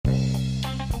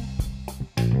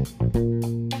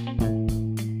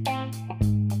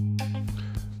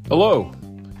Hello,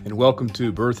 and welcome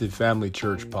to Birthday Family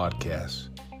Church Podcast.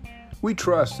 We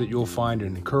trust that you'll find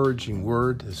an encouraging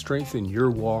word to strengthen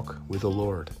your walk with the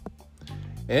Lord.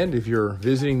 And if you're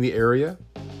visiting the area,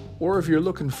 or if you're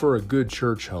looking for a good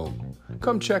church home,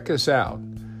 come check us out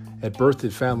at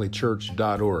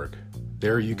birthedfamilychurch.org.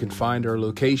 There you can find our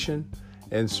location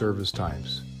and service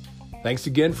times. Thanks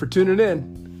again for tuning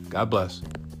in. God bless.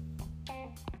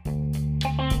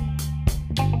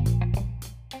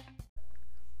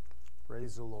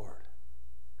 Praise the Lord.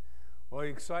 Well,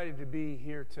 excited to be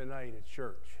here tonight at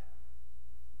church.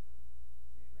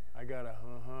 I got a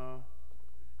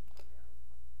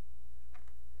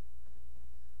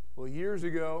Well, years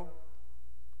ago,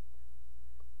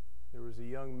 there was a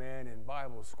young man in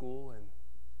Bible school, and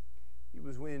he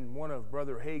was in one of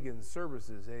Brother Hagin's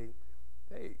services.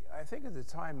 I think at the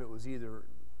time it was either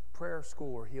prayer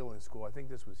school or healing school. I think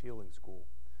this was healing school.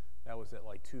 That was at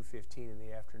like 2:15 in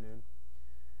the afternoon.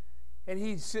 And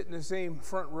he'd sit in the same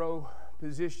front row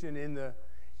position in the,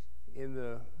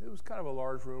 it was kind of a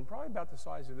large room, probably about the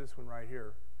size of this one right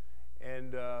here.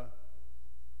 And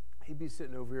he'd be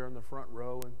sitting over here on the front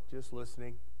row and just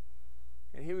listening.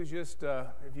 And he was just,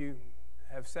 if you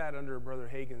have sat under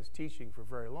Brother Hagin's teaching for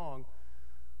very long,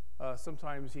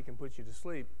 sometimes he can put you to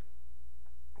sleep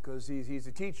because he's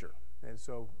a teacher. And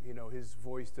so, his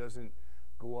voice doesn't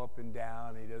go up and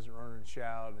down. He doesn't run and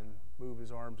shout and move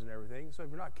his arms and everything. So if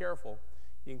you're not careful,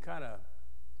 you can kind of,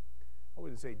 I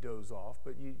wouldn't say doze off,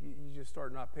 but you just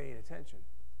start not paying attention.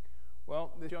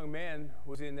 Well, this young man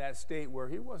was in that state where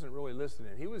he wasn't really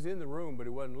listening. He was in the room, but he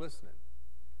wasn't listening.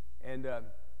 And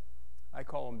I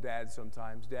call him Dad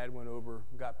sometimes. Dad went over,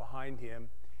 got behind him,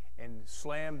 and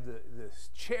slammed the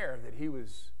chair that he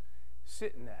was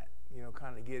sitting at,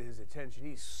 kind of get his attention.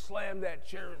 He slammed that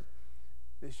chair.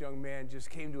 This young man just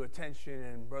came to attention,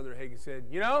 and Brother Hagin said,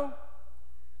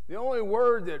 the only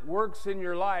word that works in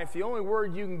your life, the only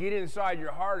word you can get inside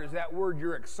your heart is that word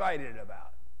you're excited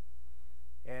about.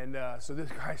 And so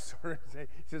this guy started saying,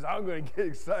 he says, I'm going to get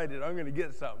excited. I'm going to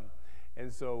get something.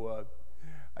 And so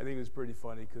I think it was pretty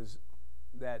funny because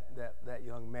that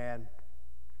young man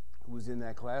who was in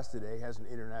that class today has an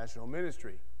international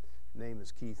ministry. His name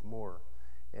is Keith Moore.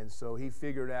 And so he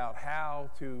figured out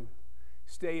how to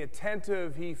stay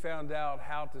attentive. He found out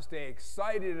how to stay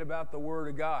excited about the Word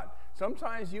of God.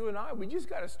 Sometimes you and I, we just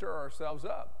got to stir ourselves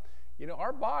up.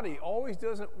 Our body always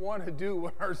doesn't want to do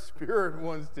what our spirit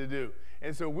wants to do.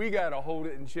 And so we got to hold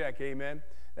it in check, amen?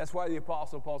 That's why the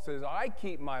Apostle Paul says, I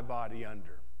keep my body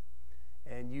under.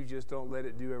 And you just don't let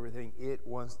it do everything it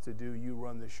wants to do. You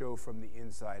run the show from the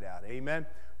inside out, amen?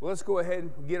 Well, let's go ahead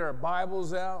and get our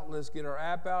Bibles out. Let's get our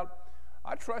app out.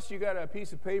 I trust you got a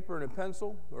piece of paper and a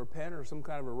pencil or a pen or some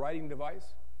kind of a writing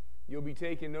device. You'll be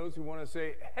taking notes. We want to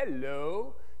say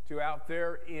hello to out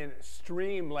there in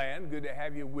Streamland. Good to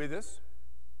have you with us.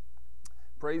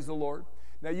 Praise the Lord.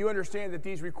 Now, you understand that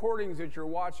these recordings that you're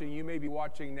watching, you may be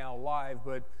watching now live,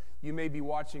 but you may be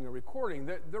watching a recording.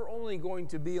 They're only going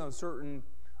to be on certain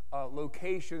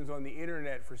locations on the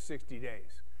internet for 60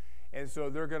 days. And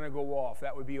so they're going to go off.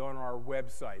 That would be on our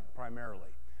website primarily.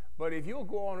 But if you'll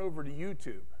go on over to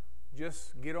YouTube,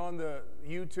 just get on the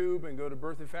YouTube and go to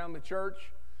Birthday Family Church.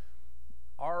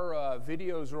 Our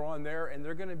videos are on there, and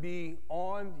they're going to be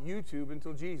on YouTube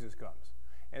until Jesus comes.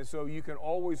 And so you can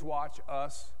always watch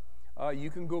us. You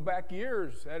can go back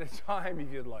years at a time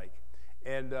if you'd like.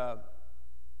 And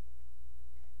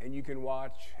you can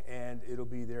watch, and it'll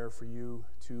be there for you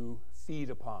to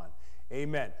feed upon.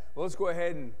 Amen. Well, let's go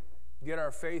ahead and get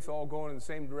our faith all going in the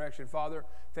same direction. Father,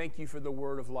 thank you for the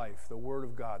word of life, the word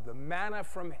of God, the manna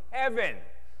from heaven,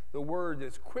 the word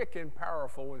that's quick and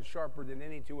powerful and sharper than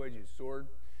any two-edged sword.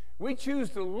 We choose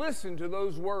to listen to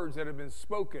those words that have been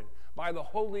spoken by the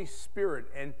Holy Spirit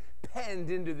and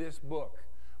penned into this book,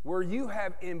 where you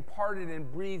have imparted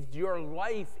and breathed your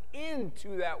life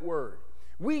into that word.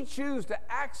 We choose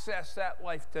to access that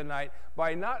life tonight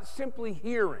by not simply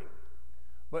hearing,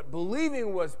 but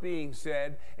believing what's being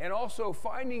said, and also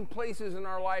finding places in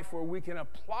our life where we can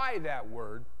apply that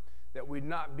word, that we'd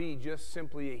not be just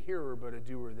simply a hearer, but a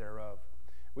doer thereof.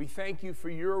 We thank you for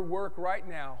your work right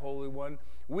now, Holy One.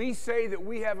 We say that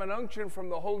we have an unction from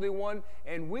the Holy One,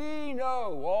 and we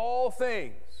know all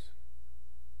things.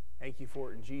 Thank you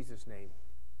for it in Jesus' name.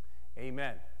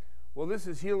 Amen. Well, this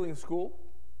is Healing School,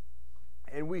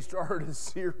 and we started a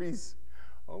series.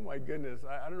 Oh, my goodness.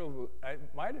 I don't know. It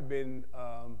might have been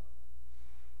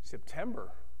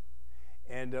September.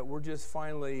 And we're just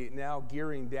finally now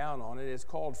gearing down on it. It's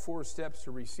called 4 Steps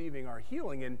to Receiving Our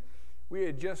Healing. And We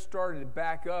had just started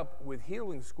back up with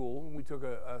healing school. We took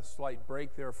a slight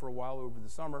break there for a while over the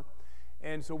summer.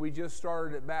 And so we just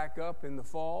started it back up in the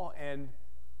fall. And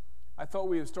I thought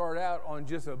we would start out on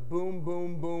just a boom,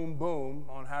 boom, boom, boom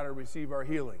on how to receive our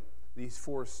healing, these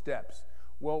 4 steps.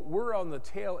 Well, we're on the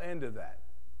tail end of that.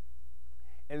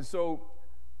 And so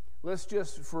let's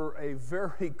just, for a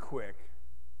very quick,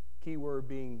 keyword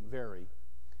being very,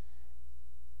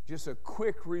 just a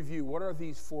quick review. What are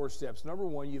these 4 steps? Number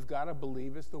 1, you've got to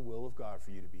believe it's the will of God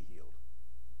for you to be healed.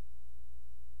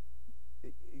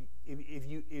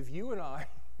 If you and I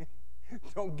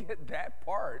don't get that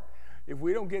part, if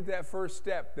we don't get that first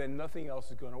step, then nothing else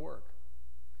is going to work.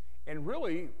 And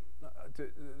really,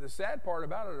 the sad part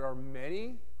about it are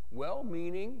many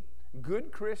well-meaning,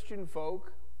 good Christian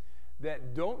folk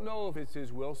that don't know if it's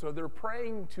His will, so they're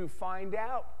praying to find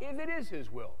out if it is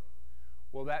His will.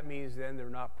 Well, that means then they're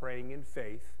not praying in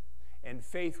faith, and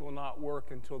faith will not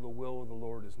work until the will of the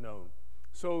Lord is known.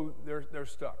 So they're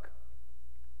stuck.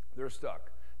 They're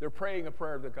stuck. They're praying a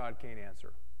prayer that God can't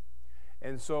answer.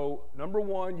 And so, number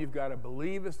 1, you've got to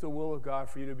believe it's the will of God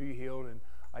for you to be healed. And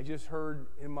I just heard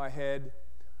in my head,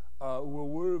 well,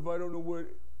 what if I don't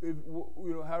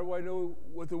know how do I know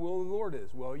what the will of the Lord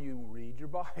is? Well, you read your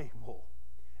Bible.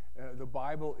 The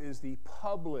Bible is the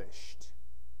published.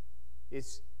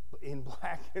 It's in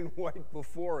black and white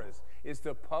before us. It's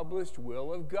the published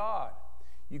will of God.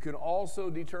 You can also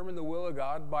determine the will of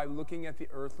God by looking at the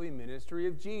earthly ministry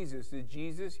of Jesus. Did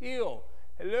Jesus heal?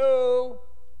 Hello?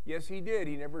 Yes, He did.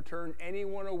 He never turned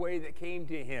anyone away that came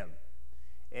to Him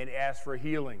and asked for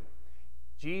healing.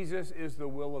 Jesus is the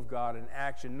will of God in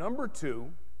action. Number 2,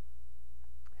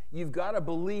 you've got to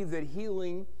believe that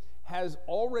healing has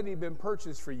already been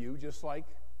purchased for you, just like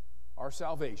our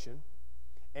salvation,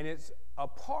 and it's a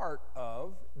part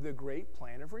of the great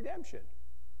plan of redemption.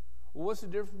 Well, what's the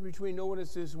difference between knowing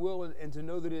it's His will and to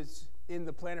know that it's in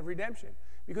the plan of redemption?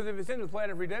 Because if it's in the plan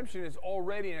of redemption, it's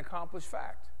already an accomplished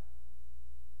fact.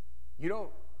 You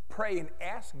don't pray and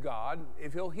ask God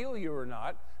if He'll heal you or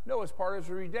not. No, it's part of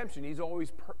His redemption.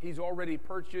 He's already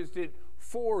purchased it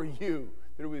for you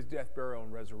through His death, burial,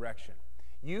 and resurrection.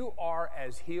 You are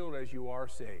as healed as you are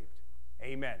saved.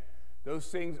 Amen. Those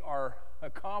things are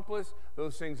accomplished.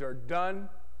 Those things are done.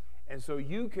 And so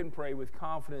you can pray with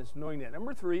confidence knowing that.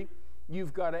 Number 3,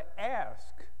 you've got to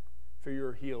ask for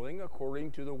your healing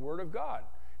according to the Word of God.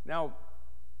 Now,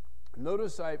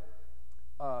 notice I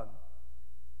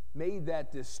made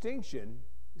that distinction.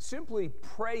 Simply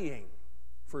praying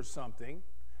for something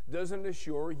doesn't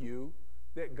assure you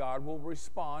that God will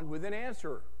respond with an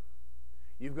answer.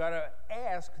 You've got to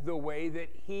ask the way that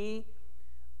He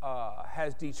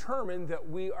has determined that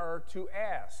we are to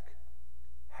ask.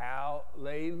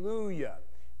 Hallelujah.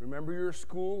 Remember your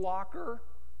school locker?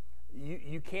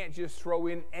 You can't just throw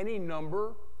in any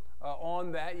number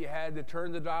on that. You had to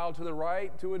turn the dial to the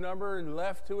right to a number and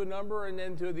left to a number and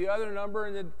then to the other number,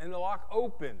 and the lock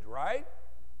opened, right?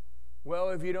 Well,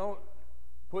 if you don't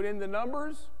put in the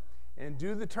numbers and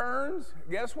do the turns,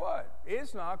 guess what?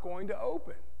 It's not going to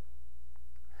open.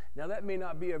 Now, that may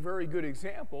not be a very good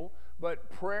example, but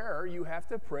prayer, you have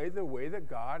to pray the way that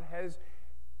God has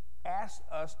asked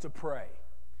us to pray.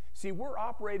 See, we're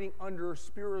operating under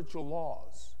spiritual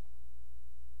laws.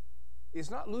 It's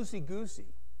not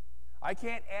loosey-goosey. I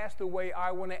can't ask the way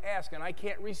I want to ask, and I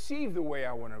can't receive the way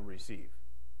I want to receive.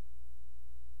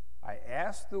 I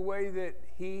ask the way that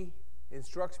He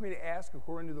instructs me to ask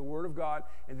according to the Word of God,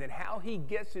 and then how He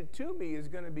gets it to me is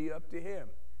going to be up to Him.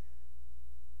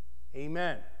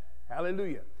 Amen.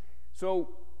 Hallelujah. So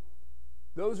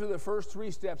those are the first 3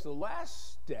 steps. The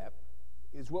last step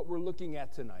is what we're looking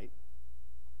at tonight.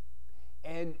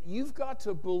 And you've got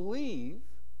to believe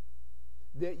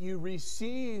that you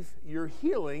receive your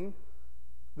healing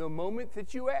the moment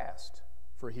that you asked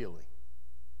for healing.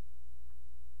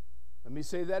 Let me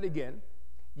say that again.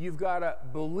 You've got to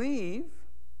believe.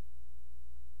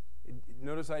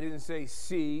 Notice I didn't say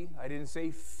see. I didn't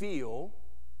say feel.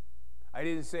 I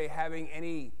didn't say having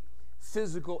any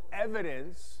physical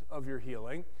evidence of your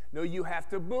healing. No, you have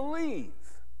to believe.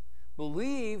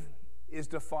 Believe is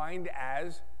defined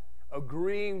as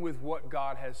agreeing with what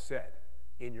God has said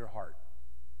in your heart.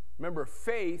 Remember,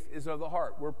 faith is of the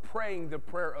heart. We're praying the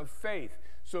prayer of faith.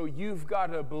 So you've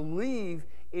got to believe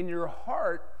in your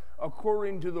heart,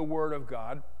 according to the Word of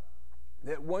God,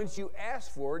 that once you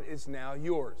ask for it, it's now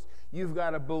yours. You've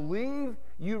got to believe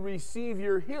you receive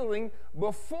your healing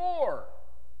before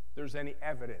there's any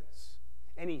evidence,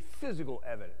 any physical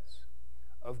evidence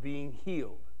of being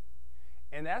healed.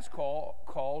 And that's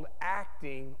called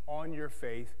acting on your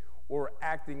faith or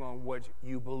acting on what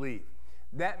you believe.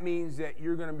 that means that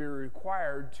you're going to be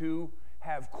required to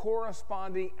have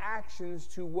corresponding actions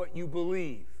to what you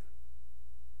believe.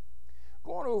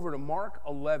 Going over to Mark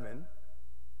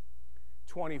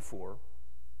 11:24.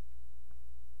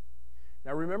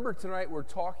 Now remember, tonight we're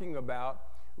talking about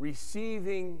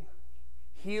receiving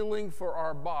healing for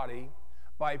our body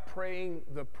by praying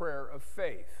the prayer of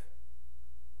faith.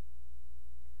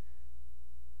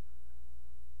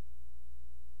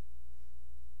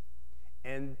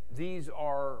 And these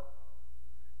are,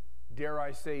 dare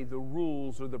I say, the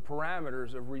rules or the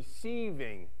parameters of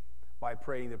receiving by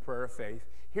praying the prayer of faith.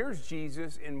 Here's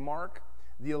Jesus in Mark,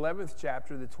 the 11th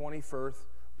chapter, the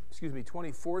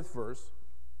 24th verse.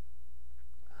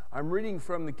 I'm reading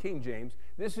from the King James.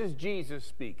 This is Jesus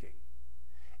speaking.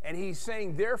 And he's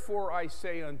saying, "Therefore I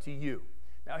say unto you."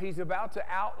 Now he's about to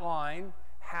outline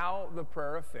how the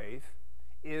prayer of faith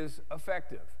is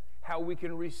effective, how we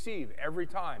can receive every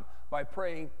time by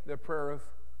praying the prayer of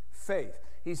faith.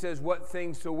 He says, "What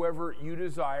things soever you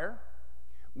desire,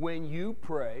 when you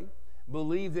pray,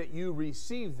 believe that you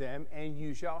receive them, and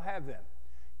you shall have them."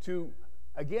 To,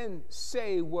 again,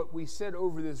 say what we said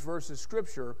over this verse of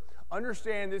Scripture,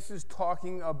 understand this is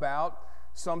talking about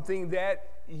something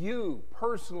that you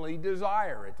personally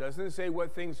desire. It doesn't say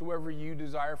what things soever you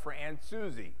desire for Aunt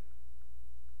Susie.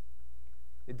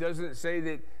 It doesn't say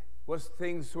that what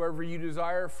things soever you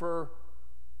desire for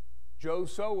Joe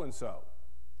so-and-so.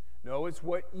 No, it's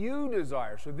what you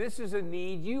desire. So this is a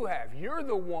need you have. You're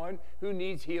the one who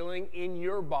needs healing in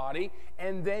your body,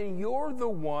 and then you're the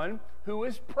one who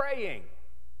is praying.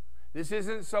 This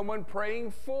isn't someone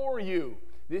praying for you.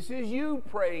 This is you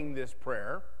praying this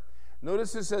prayer.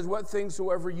 Notice it says, "What things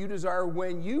soever you desire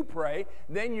when you pray,"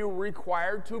 then you're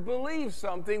required to believe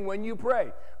something when you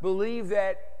pray. Believe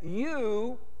that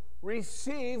you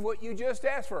receive what you just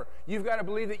asked for. You've got to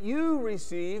believe that you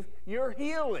receive your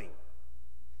healing.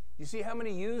 You see how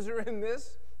many yous are in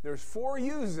this? There's 4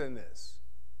 yous in this.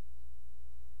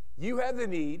 You have the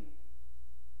need.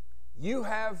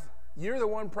 You're the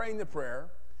one praying the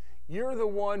prayer. You're the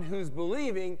one who's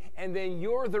believing, and then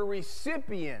you're the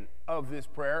recipient of this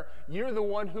prayer. You're the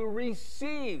one who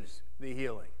receives the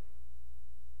healing.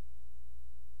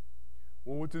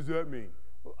 Well, what does that mean?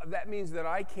 Well, that means that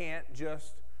I can't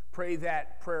just pray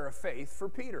that prayer of faith for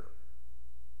Peter,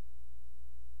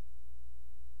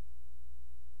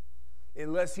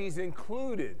 unless he's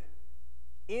included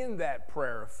in that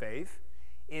prayer of faith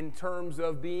in terms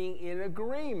of being in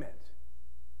agreement.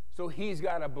 So he's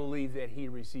got to believe that he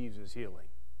receives his healing.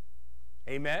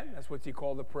 Amen? That's what you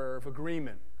call the prayer of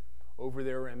agreement over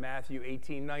there in Matthew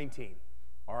 18:19.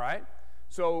 All right?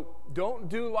 So don't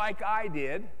do like I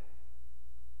did.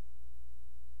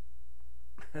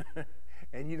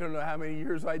 And you don't know how many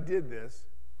years I did this.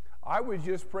 I would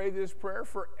just pray this prayer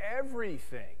for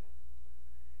everything.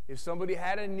 If somebody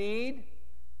had a need,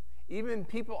 even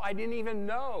people I didn't even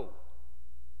know,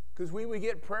 because we would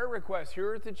get prayer requests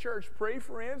here at the church. Pray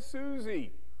for Aunt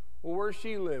Susie. Well, where does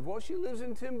she live? Well, she lives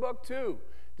in Timbuktu.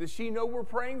 Does she know we're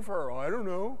praying for her? I don't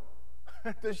know.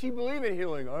 Does she believe in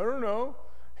healing? I don't know.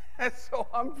 And so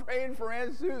I'm praying for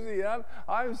Aunt Susie.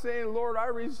 I'm saying, Lord, I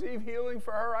receive healing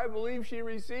for her. I believe she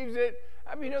receives it.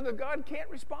 I mean, you know that God can't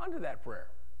respond to that prayer.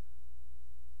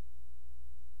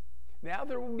 Now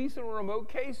there will be some remote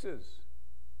cases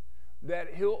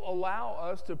that he'll allow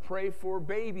us to pray for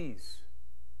babies.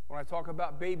 When I talk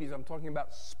about babies, I'm talking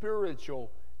about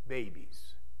spiritual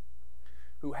babies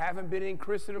who haven't been in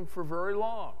Christendom for very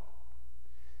long.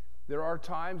 There are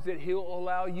times that he'll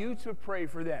allow you to pray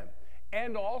for them.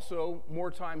 And also,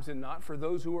 more times than not, for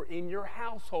those who are in your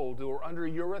household, who are under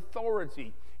your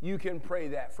authority, you can pray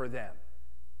that for them.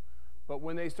 But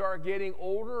when they start getting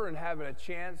older and having a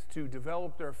chance to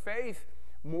develop their faith,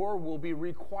 more will be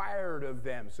required of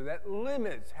them. So that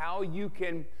limits how you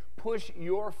can push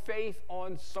your faith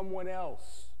on someone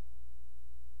else.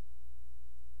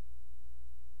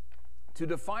 To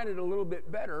define it a little bit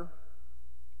better,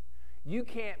 you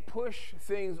can't push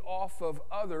things off of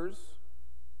others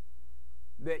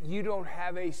that you don't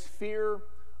have a sphere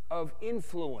of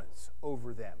influence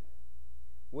over them.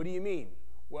 What do you mean?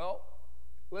 Well,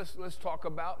 let's talk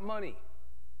about money.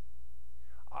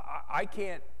 I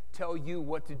can't tell you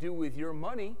what to do with your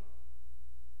money,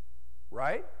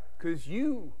 right? Because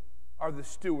you are the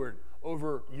steward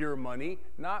over your money,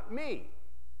 not me.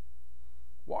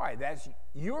 Why? That's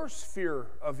your sphere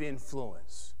of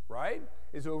influence, right?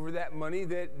 Is over that money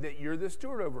that you're the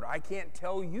steward over. I can't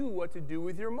tell you what to do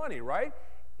with your money, right?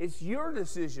 It's your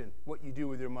decision what you do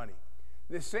with your money.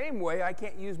 The same way, I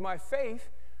can't use my faith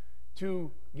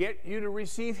to get you to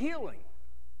receive healing.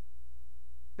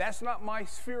 That's not my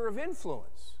sphere of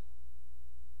influence.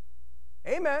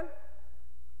 Amen.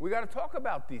 We got to talk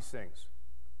about these things.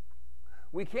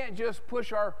 We can't just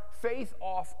push our faith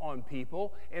off on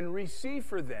people and receive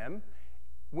for them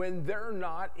when they're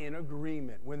not in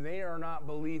agreement, when they are not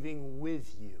believing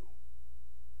with you.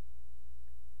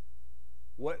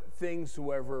 What things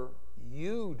soever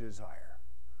you desire,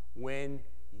 when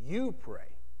you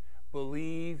pray,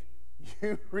 believe,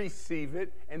 you receive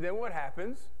it, and then what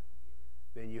happens?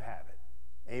 Then you have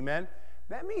it. Amen?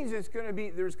 That means there's going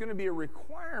to be a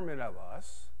requirement of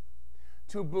us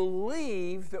to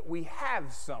believe that we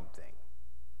have something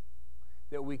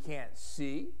that we can't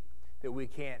see, that we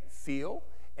can't feel,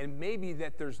 and maybe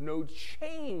that there's no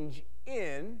change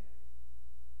in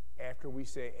after we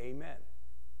say amen.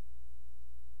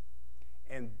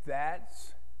 And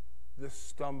that's the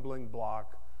stumbling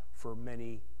block for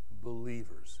many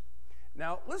believers.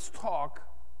 Now, let's talk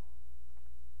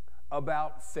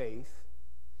about faith.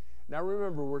 Now,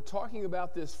 remember, we're talking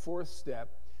about this fourth step.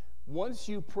 Once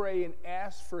you pray and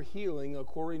ask for healing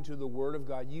according to the Word of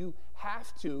God, you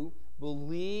have to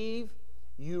believe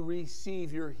you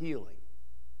receive your healing.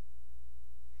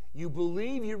 You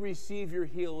believe you receive your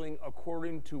healing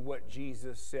according to what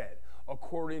Jesus said,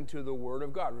 according to the Word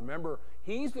of God. Remember,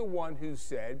 He's the one who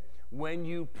said, when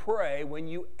you pray, when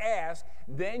you ask,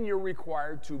 then you're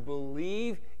required to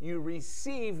believe you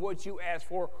receive what you ask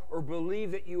for, or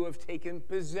believe that you have taken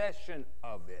possession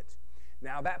of it.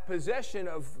 Now, that possession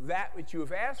of that which you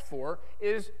have asked for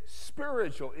is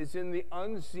spiritual. It's in the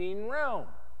unseen realm.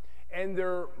 And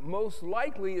there most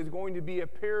likely is going to be a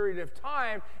period of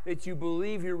time that you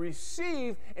believe you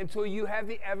receive until you have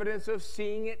the evidence of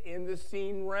seeing it in the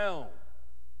seen realm.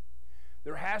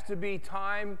 There has to be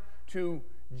time to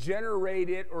generate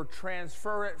it or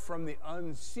transfer it from the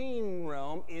unseen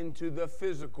realm into the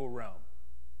physical realm.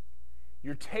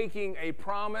 You're taking a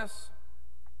promise,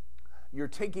 you're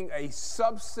taking a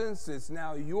substance that's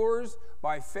now yours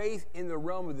by faith in the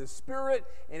realm of the Spirit,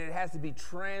 and it has to be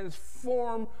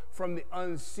transformed from the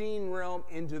unseen realm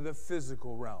into the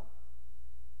physical realm.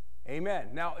 Amen.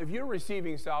 Now, if you're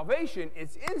receiving salvation,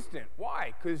 it's instant.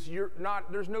 Why? Because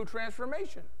there's no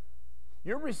transformation.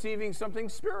 You're receiving something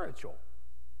spiritual.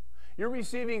 You're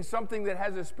receiving something that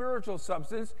has a spiritual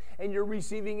substance, and you're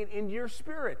receiving it into your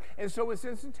spirit. And so it's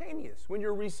instantaneous when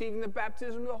you're receiving the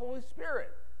baptism of the Holy Spirit.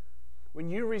 When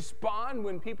you respond,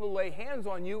 when people lay hands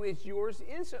on you, it's yours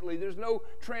instantly. There's no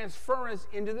transference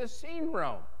into the seen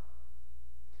realm.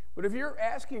 But if you're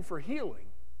asking for healing,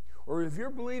 or if you're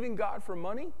believing God for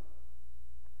money,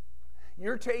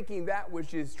 you're taking that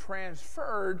which is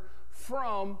transferred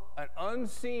from an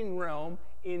unseen realm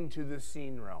into the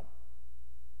seen realm.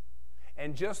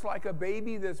 And just like a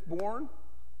baby that's born,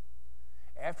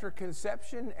 after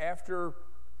conception, after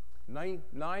 9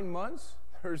 months,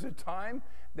 there's a time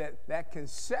that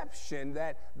conception,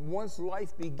 that once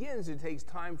life begins, it takes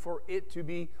time for it to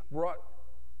be brought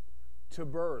to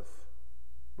birth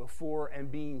before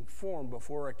and being formed,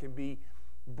 before it can be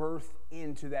birthed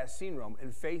into that seen realm.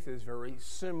 And faith is very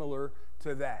similar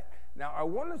to that. Now, I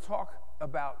want to talk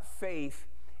about faith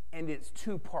and its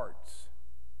two parts.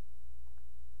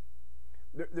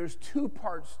 There's two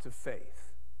parts to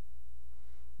faith.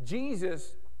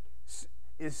 Jesus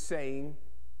is saying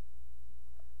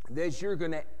that you're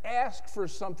going to ask for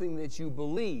something that you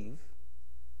believe,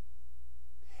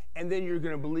 and then you're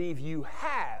going to believe you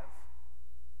have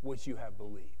what you have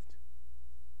believed.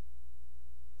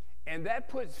 And that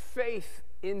puts faith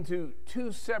into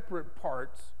two separate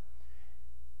parts.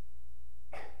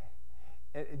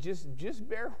 And just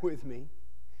bear with me.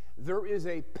 There is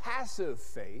a passive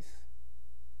faith,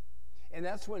 and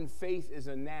that's when faith is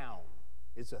a noun.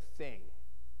 It's a thing.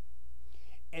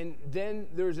 And then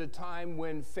there's a time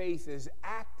when faith is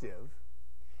active,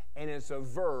 and it's a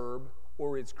verb,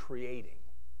 or it's creating.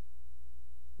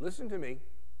 Listen to me.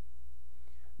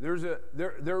 There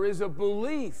is a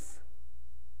belief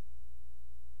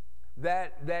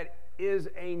that is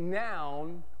a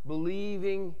noun,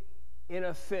 believing in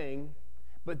a thing,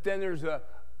 but then there's a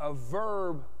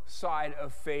verb side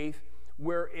of faith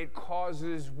where it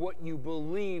causes what you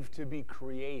believe to be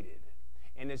created,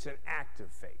 and it's an act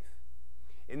of faith.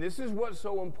 And this is what's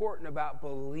so important about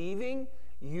believing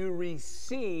you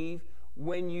receive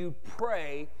when you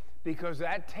pray, because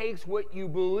that takes what you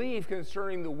believe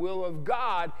concerning the will of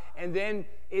God, and then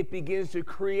it begins to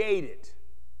create it.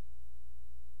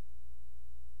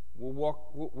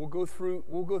 We'll go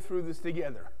through this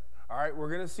together. All right, we're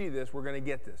going to see this. We're going to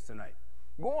get this tonight.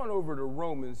 Go on over to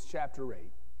Romans chapter 8.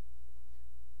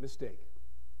 Mistake.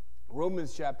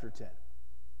 Romans chapter 10.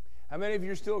 How many of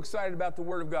you are still excited about the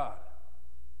Word of God?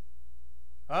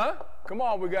 Huh? Come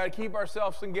on, we got to keep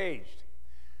ourselves engaged.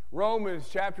 Romans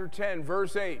chapter 10,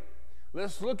 verse 8.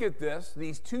 Let's look at this,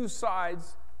 these two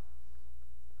sides,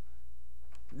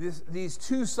 these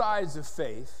two sides of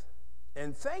faith.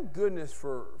 And thank goodness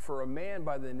for a man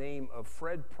by the name of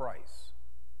Fred Price.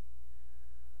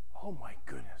 Oh my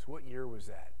goodness, what year was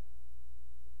that?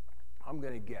 I'm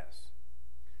going to guess.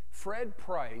 Fred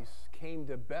Price came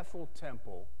to Bethel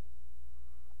Temple,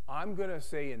 I'm going to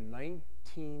say in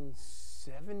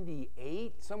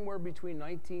 1978, somewhere between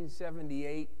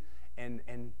 1978 and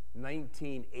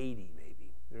 1980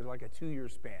 maybe. There's like a 2-year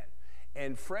span.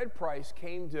 And Fred Price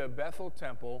came to Bethel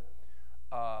Temple.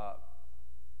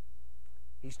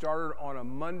 He started on a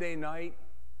Monday night,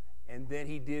 and then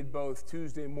he did both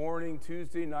Tuesday morning,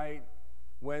 Tuesday night,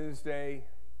 Wednesday,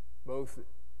 both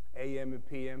a.m. and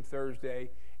p.m.,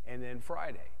 Thursday, and then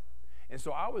Friday. And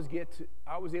so I was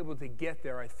able to get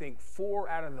there, I think, 4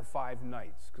 out of the 5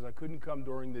 nights, because I couldn't come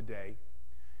during the day.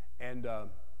 And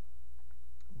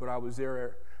but I was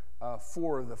there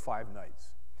 4 of the 5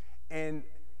 nights. And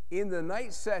in the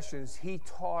night sessions, he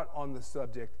taught on the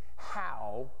subject,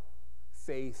 how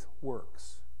faith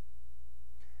works.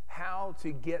 How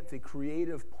to get the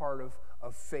creative part of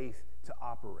faith to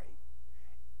operate.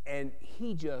 And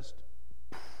he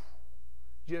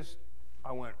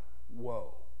I went,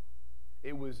 whoa.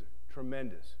 It was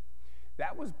tremendous.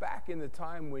 That was back in the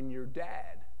time when your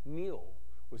dad, Neil,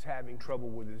 was having trouble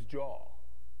with his jaw.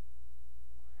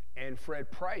 And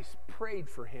Fred Price prayed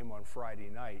for him on Friday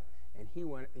night, and he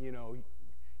went, you know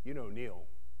Neil,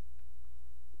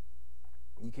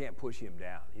 you can't push him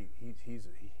down.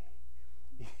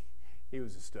 He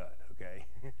was a stud, okay?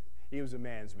 He was a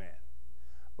man's man.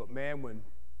 But man, when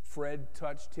Fred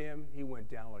touched him, he went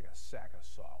down like a sack of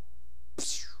salt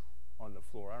on the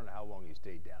floor. I don't know how long he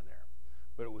stayed down there,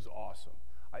 but it was awesome.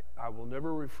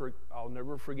 I'll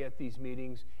never forget these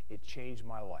meetings. It changed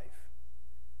my life.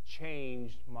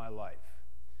 Changed my life.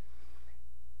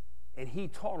 And he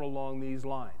taught along these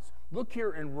lines. Look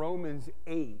here in Romans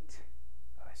 8.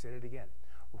 I said it again.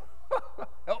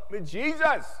 Help me,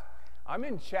 Jesus. I'm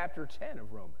in chapter 10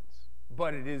 of Romans,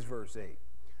 but it is verse 8.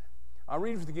 I'll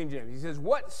read from the King James. He says,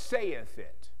 what saith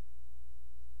it?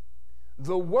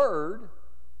 The word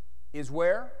is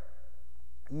where?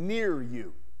 Near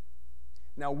you.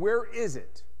 Now, where is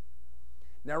it?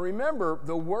 Now, remember,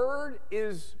 the word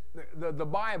is, the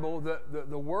Bible,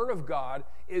 the word of God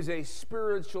is a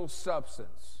spiritual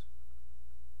substance.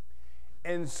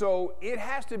 And so it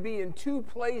has to be in 2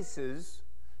 places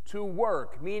to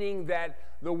work, meaning that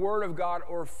the word of God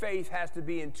or faith has to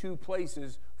be in 2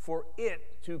 places for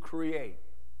it to create.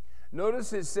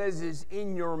 Notice it says it's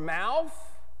in your mouth,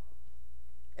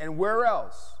 and where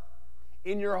else?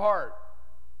 In your heart.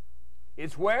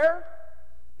 It's where?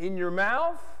 In your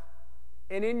mouth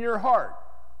and in your heart.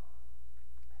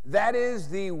 That is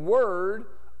the word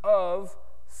of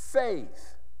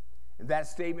faith. And that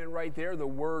statement right there, the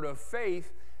word of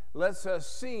faith, lets us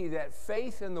see that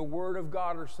faith and the word of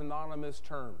God are synonymous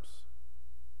terms.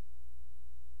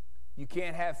 You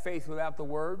can't have faith without the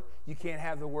word. You can't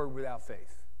have the word without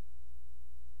faith.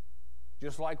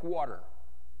 Just like water.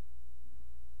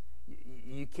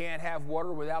 You can't have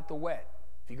water without the wet.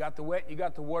 If you got the wet, you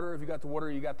got the water. If you got the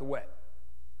water, you got the wet.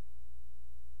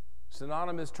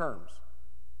 Synonymous terms.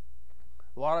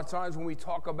 A lot of times when we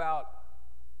talk about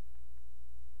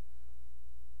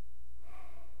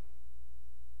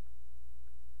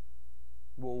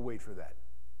we'll wait for that.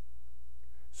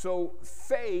 So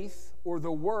faith or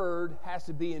the word has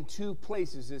to be in 2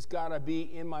 places. It's got to be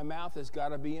in my mouth. It's got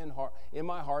to be in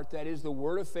my heart. That is the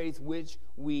word of faith which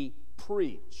we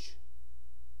preach.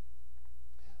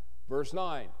 Verse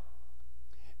 9.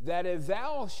 That if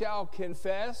thou shalt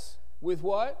confess with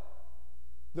what?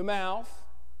 The mouth,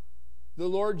 the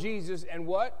Lord Jesus, and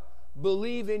what?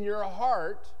 Believe in your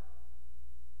heart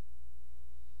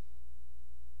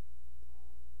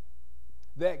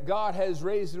that God has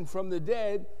raised him from the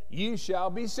dead, you shall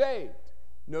be saved.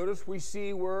 Notice we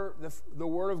see where the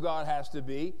word of God has to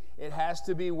be. It has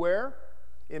to be where?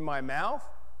 In my mouth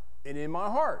and in my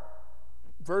heart.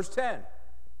 Verse 10.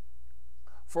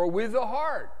 For with the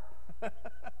heart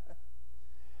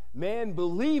man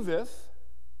believeth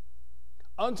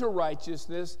unto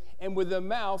righteousness, and with the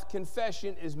mouth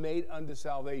confession is made unto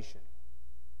salvation.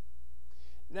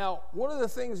 Now, one of the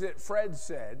things that Fred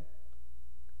said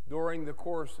during the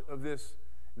course of this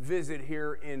visit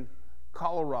here in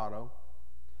Colorado,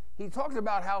 he talked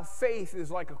about how faith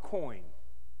is like a coin,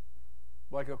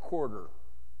 like a quarter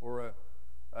or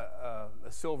a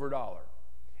silver dollar,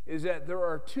 is that there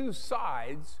are 2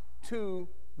 sides to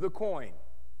the coin.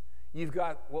 You've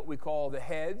got what we call the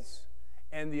heads,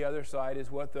 and the other side is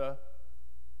what the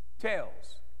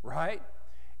tails, right?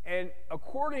 And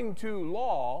according to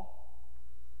law,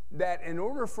 that in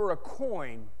order for a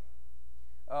coin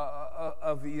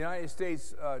of the United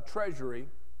States Treasury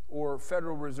or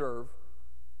Federal Reserve,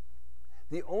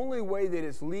 the only way that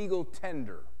it's legal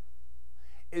tender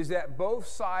is that both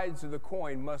sides of the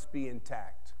coin must be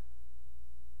intact.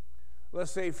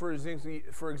 Let's say, for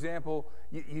example,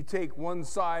 you take one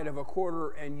side of a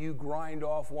quarter and you grind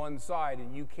off one side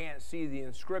and you can't see the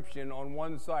inscription on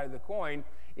one side of the coin.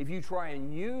 If you try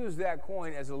and use that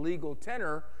coin as a legal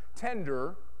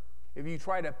tender, if you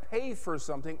try to pay for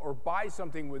something or buy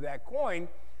something with that coin,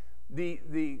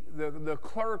 the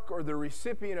clerk or the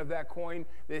recipient of that coin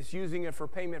that's using it for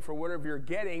payment for whatever you're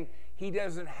getting, he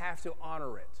doesn't have to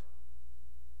honor it.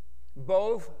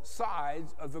 Both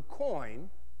sides of the coin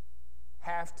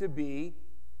have to be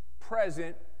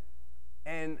present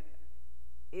and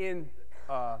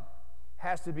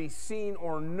has to be seen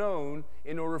or known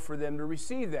in order for them to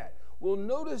receive that. Well,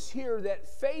 notice here that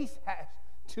faith has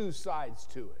two sides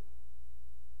to it.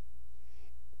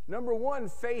 Number one,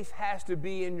 faith has to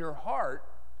be in your heart,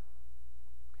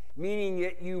 meaning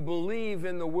that you believe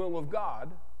in the will of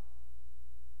God.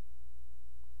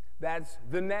 That's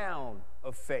the noun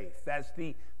of faith. That's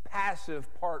the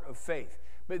passive part of faith.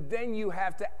 But then you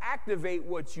have to activate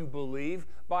what you believe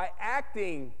by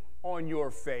acting on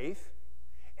your faith.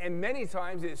 And many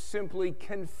times it's simply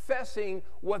confessing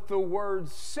what the Word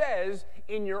says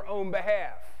in your own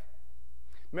behalf.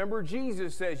 Remember,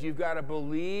 Jesus says you've got to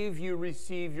believe you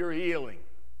receive your healing.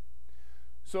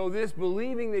 So this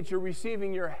believing that you're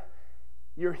receiving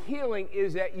your healing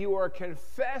is that you are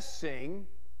confessing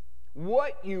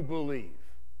what you believe.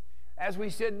 As we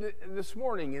said this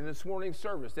morning in this morning's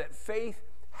service, that faith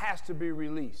has to be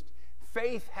released.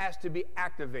 Faith has to be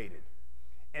activated.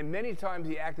 And many times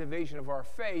the activation of our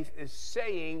faith is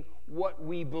saying what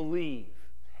we believe.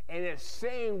 And it's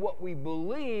saying what we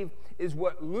believe is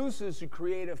what looses the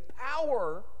creative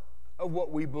power of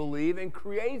what we believe and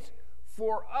creates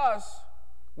for us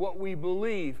what we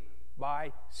believe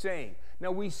by saying.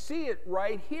 Now we see it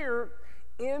right here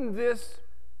in this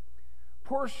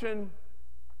portion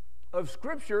of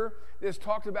Scripture that's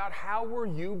talked about how were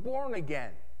you born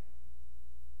again.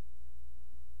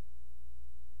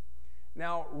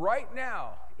 Now, right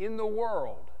now in the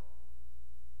world,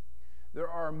 there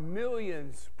are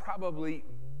millions, probably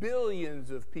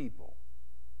billions of people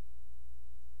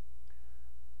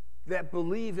that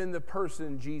believe in the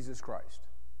person Jesus Christ.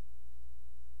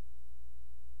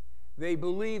 They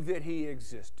believe that he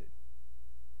existed.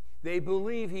 They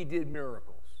believe he did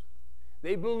miracles.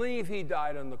 They believe he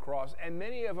died on the cross, and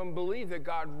many of them believe that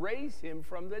God raised him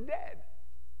from the dead.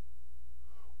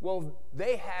 Well,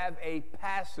 they have a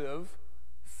passive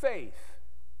faith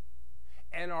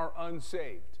and are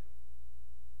unsaved.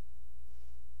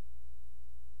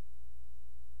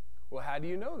 Well, how do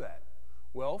you know that?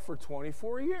 Well, for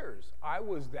 24 years, I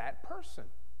was that person.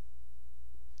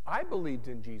 I believed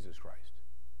in Jesus Christ.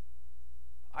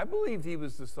 I believed he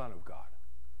was the Son of God.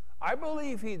 I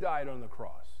believe he died on the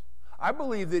cross. I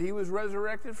believe that he was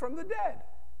resurrected from the dead.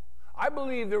 I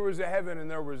believe there was a heaven and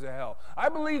there was a hell. I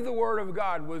believe the Word of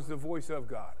God was the voice of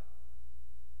God.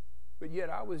 But yet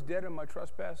I was dead in my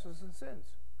trespasses and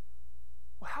sins.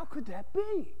 Well, how could that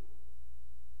be?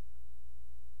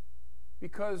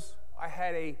 Because I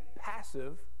had a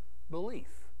passive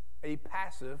belief, a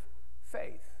passive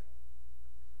faith.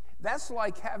 That's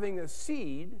like having a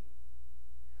seed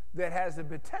that has the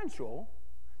potential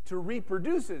to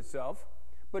reproduce itself,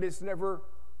 but it's never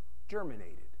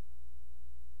germinated.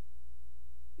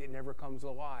 It never comes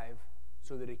alive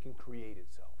so that it can create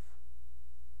itself.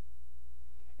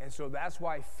 And so that's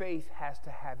why faith has to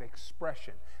have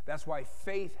expression. That's why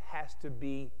faith has to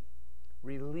be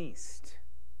released,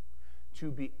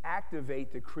 to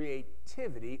activate the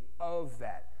creativity of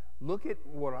that. Look at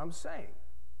what I'm saying.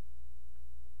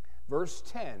 Verse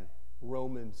 10,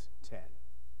 Romans 10.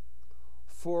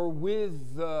 For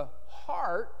with the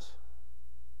heart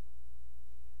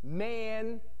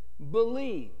man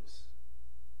believes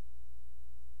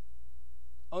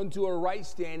unto a right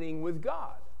standing with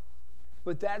God.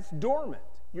 But that's dormant.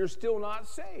 You're still not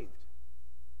saved.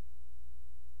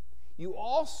 You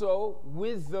also,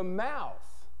 with the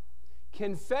mouth,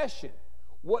 confession,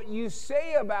 what you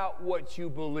say about what you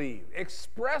believe,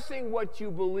 expressing what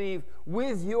you believe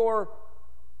with your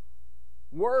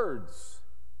words.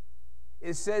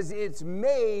 It says it's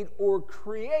made or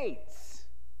creates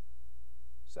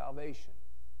salvation.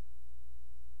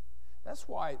 That's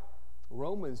why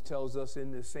Romans tells us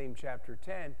in this same chapter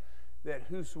 10 that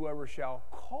whosoever shall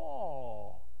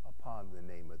call upon the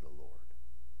name of the Lord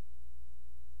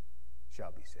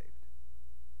shall be saved.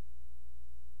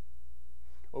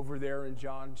 Over there in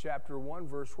John chapter 1,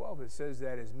 verse 12, it says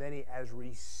that as many as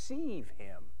receive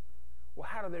him. Well,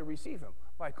 how do they receive him?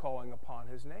 By calling upon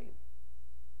his name.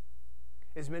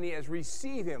 As many as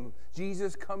receive him,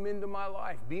 Jesus, come into my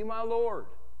life, be my Lord.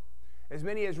 As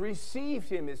many as received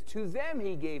him, as to them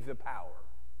he gave the power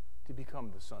to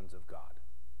become the sons of God.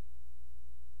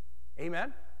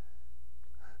 Amen?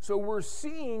 So we're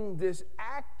seeing this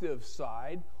active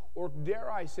side, or dare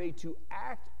I say, to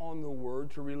act on the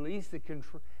word, to release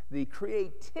the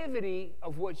creativity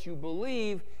of what you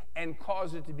believe and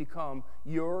cause it to become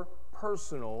your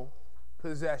personal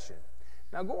possession.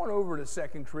 Now, going over to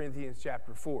 2 Corinthians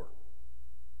chapter 4.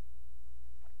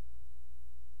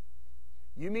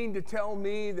 You mean to tell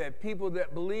me that people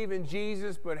that believe in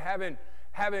Jesus but haven't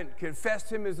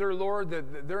confessed him as their Lord,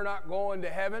 that they're not going to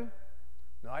heaven?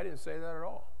 No, I didn't say that at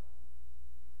all.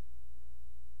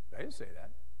 I didn't say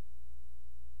that.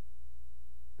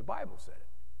 The Bible said it.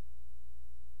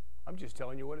 I'm just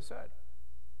telling you what it said.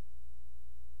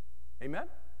 Amen?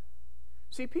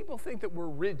 See, people think that we're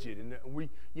rigid and that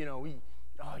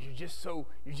you're just so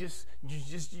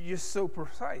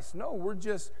precise. No,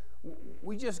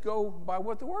 we just go by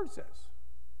what the word says.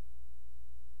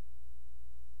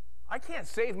 I can't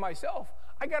save myself.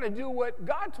 I got to do what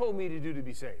God told me to do to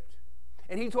be saved.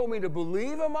 And he told me to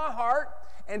believe in my heart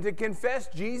and to confess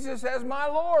Jesus as my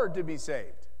Lord to be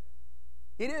saved.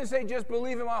 He didn't say just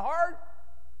believe in my heart.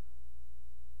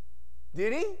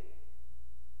 Did he?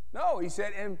 No, he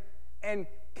said, and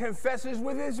confesses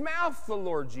with his mouth the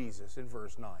Lord Jesus in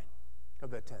verse 9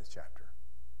 of that 10th chapter.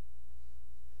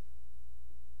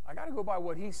 I got to go by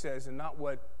what he says and not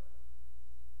what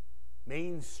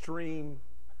mainstream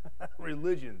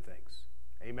religion thinks.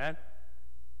 Amen?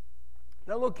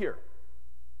 Now look here.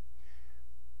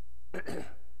 2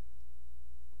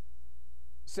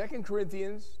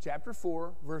 Corinthians chapter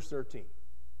 4, verse 13.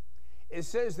 It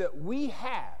says that we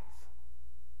have,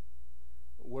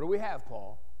 what do we have,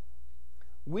 Paul?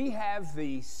 We have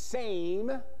the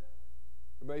same,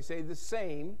 everybody say the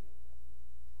same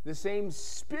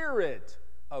spirit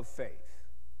of faith.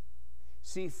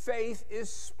 See, faith is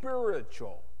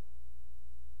spiritual.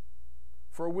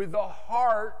 For with the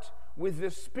heart, with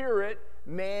the spirit,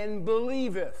 man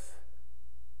believeth.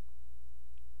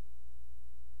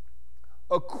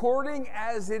 According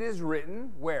as it is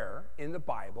written, where? In the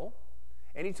Bible.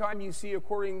 Anytime you see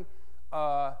according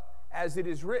as it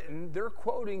is written, they're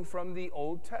quoting from the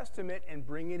Old Testament and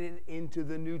bringing it into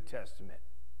the New Testament.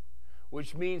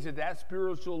 Which means that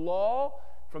spiritual law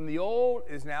from the Old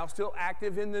is now still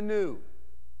active in the New.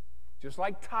 Just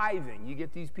like tithing. You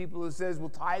get these people that says, well,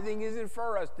 tithing isn't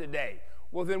for us today.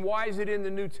 Well, then why is it in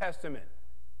the New Testament?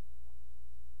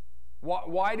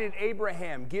 Why did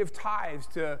Abraham give tithes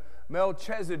to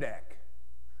Melchizedek,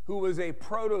 who was a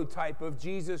prototype of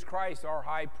Jesus Christ, our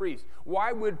high priest?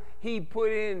 Why would he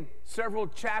put in several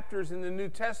chapters in the New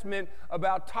Testament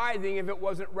about tithing if it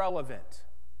wasn't relevant?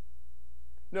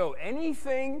 No,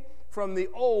 anything from the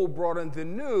old brought into the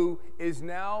new is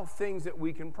now things that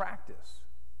we can practice.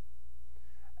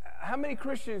 How many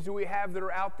Christians do we have that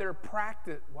are out there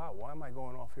practice? Wow, why am I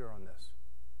going off here on this?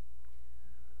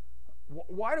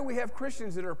 Why do we have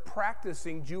Christians that are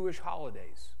practicing Jewish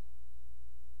holidays?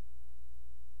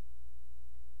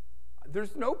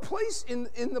 There's no place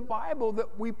in the Bible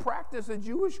that we practice a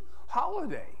Jewish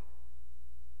holiday.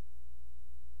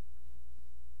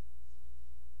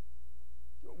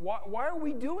 Why are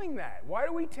we doing that? Why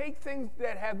do we take things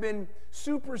that have been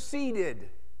superseded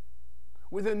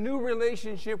with a new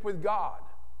relationship with God?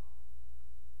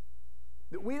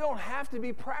 That we don't have to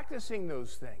be practicing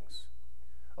those things.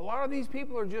 A lot of these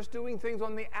people are just doing things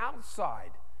on the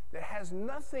outside that has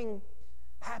nothing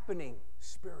happening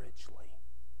spiritually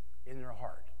in their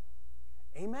heart.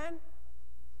 Amen?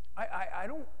 I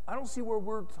don't see where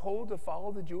we're told to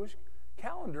follow the Jewish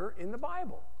calendar in the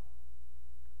Bible.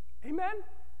 Amen?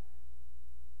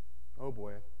 Oh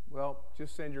boy. Well,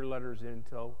 just send your letters in,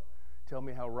 tell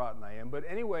me how rotten I am. But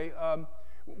anyway,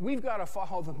 we've got to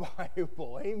follow the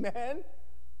Bible. Amen?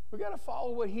 We've got to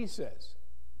follow what he says.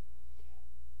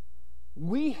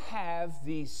 We have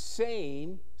the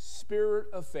same spirit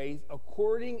of faith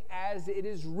according as it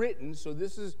is written. So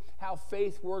this is how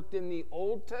faith worked in the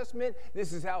Old Testament.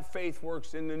 This is how faith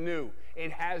works in the New.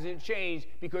 It hasn't changed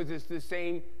because it's the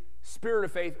same spirit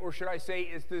of faith, or should I say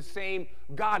it's the same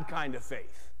God kind of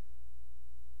faith.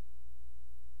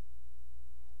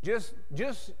 Just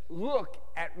look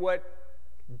at what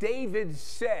David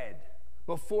said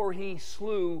before he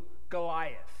slew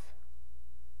Goliath.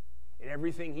 And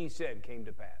everything he said came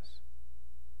to pass.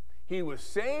 He was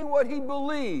saying what he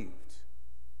believed,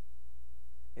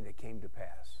 and it came to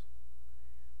pass.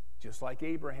 Just like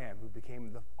Abraham, who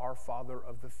became our father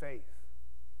of the faith.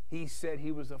 He said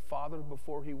he was a father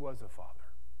before he was a father.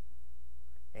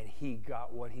 And he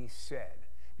got what he said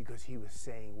because he was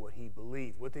saying what he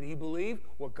believed. What did he believe?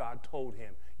 What God told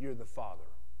him. You're the father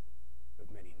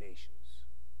of many nations.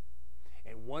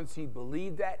 And once he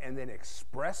believed that and then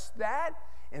expressed that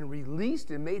and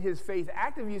released and made his faith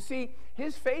active, you see,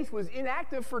 his faith was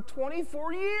inactive for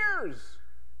 24 years.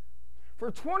 For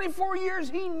 24 years,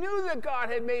 he knew that God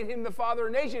had made him the father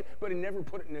of a nation, but he never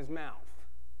put it in his mouth.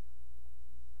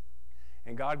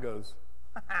 And God goes,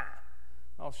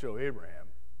 I'll show Abraham,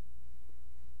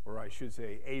 or I should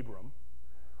say Abram,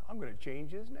 I'm going to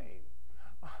change his name.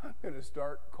 I'm going to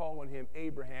start calling him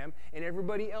Abraham, and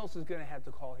everybody else is going to have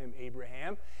to call him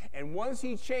Abraham. And once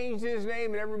he changed his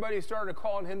name and everybody started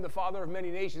calling him the father of many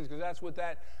nations, because that's what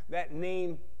that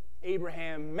name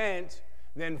Abraham meant,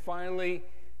 then finally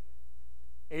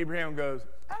Abraham goes,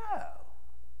 oh.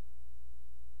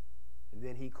 And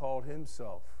then he called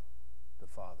himself the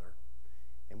father.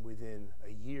 And within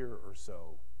a year or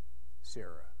so,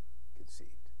 Sarah conceived.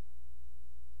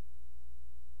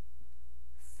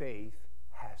 Faith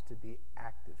has to be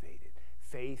activated.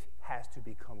 Faith has to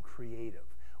become creative.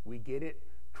 We get it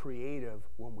creative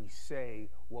when we say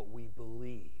what we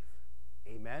believe.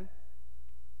 Amen?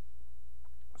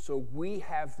 So we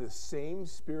have the same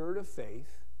spirit of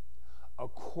faith,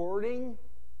 according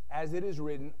as it is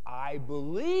written, I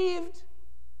believed.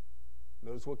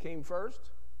 Notice what came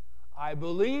first. I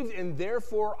believed, and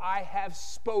therefore I have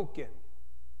spoken.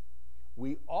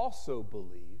 We also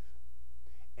believe,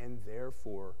 and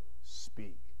therefore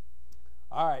speak.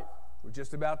 All right, we're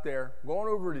just about there. Going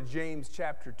over to James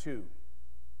chapter 2.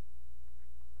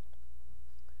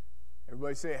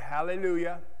 Everybody say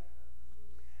hallelujah.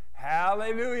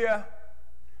 Hallelujah.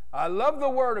 I love the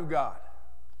Word of God.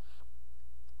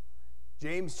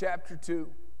 James chapter 2.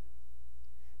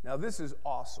 Now this is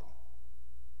awesome.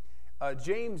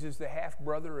 James is the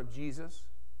half-brother of Jesus.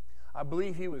 I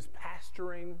believe he was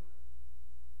pastoring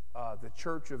the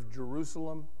church of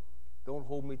Jerusalem. Don't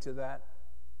hold me to that.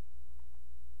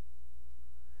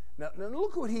 Now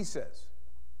look what he says.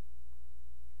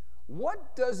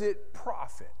 What does it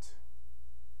profit,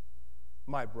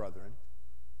 my brethren,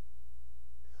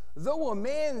 though a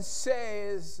man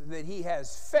says that he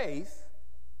has faith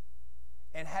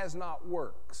and has not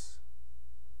works?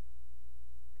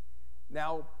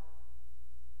 Now,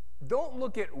 don't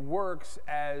look at works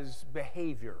as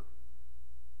behavior.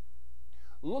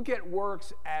 Look at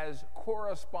works as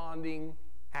corresponding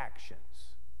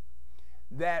actions.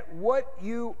 That what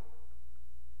you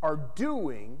are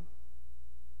doing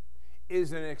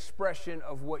is an expression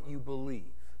of what you believe.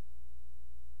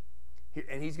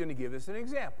 And he's going to give us an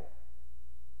example.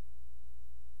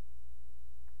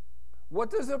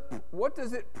 What does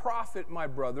it profit, my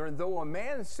brother, and though a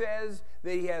man says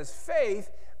that he has faith,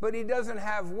 but he doesn't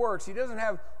have works, he doesn't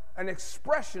have an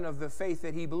expression of the faith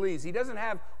that he believes, he doesn't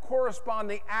have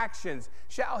corresponding actions,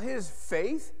 shall his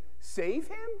faith save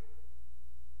him?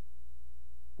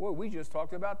 Boy, we just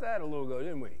talked about that a little ago,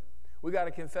 didn't we? We got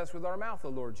to confess with our mouth the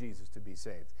Lord Jesus to be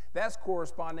saved. That's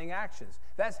corresponding actions.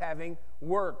 That's having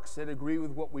works that agree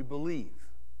with what we believe.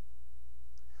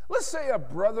 Let's say a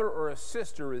brother or a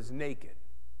sister is naked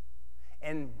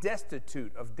and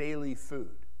destitute of daily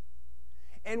food.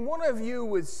 And one of you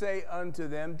would say unto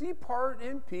them, depart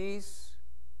in peace,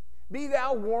 be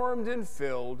thou warmed and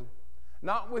filled,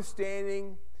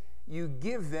 notwithstanding you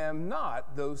give them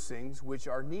not those things which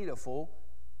are needful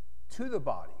to the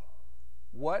body.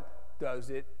 What does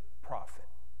it profit?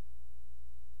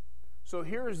 So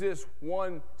here's this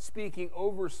one speaking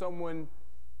over someone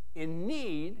in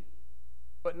need,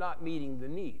 but not meeting the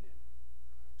need.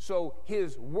 So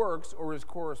his works or his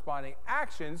corresponding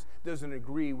actions doesn't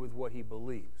agree with what he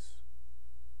believes.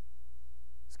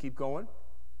 Let's keep going.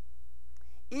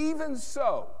 Even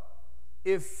so,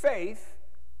 if faith,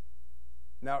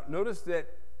 now notice that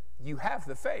you have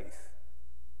the faith,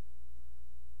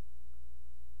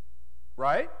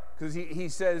 right? Because he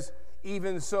says,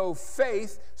 even so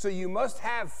faith, so you must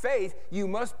have faith, you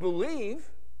must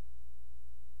believe.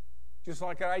 Just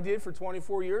like I did for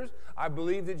 24 years. I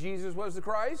believed that Jesus was the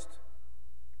Christ,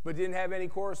 but didn't have any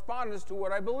correspondence to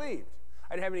what I believed.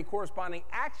 I didn't have any corresponding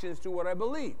actions to what I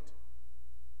believed.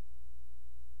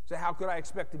 So how could I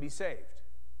expect to be saved?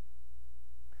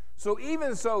 So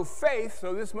even so, faith,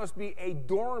 so this must be a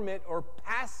dormant or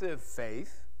passive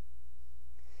faith,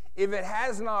 if it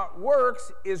has not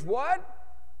works, is what?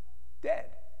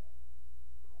 Dead.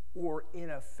 Or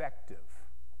ineffective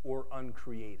or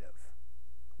uncreative.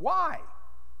 Why?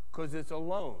 Because it's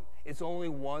alone. It's only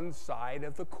one side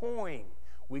of the coin.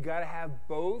 We got to have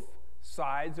both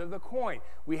sides of the coin.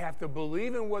 We have to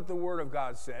believe in what the Word of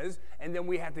God says, and then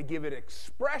we have to give it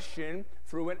expression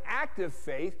through an act of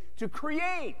faith to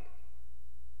create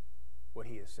what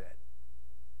He has said.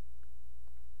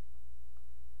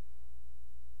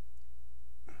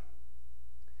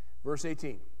 Verse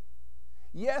 18.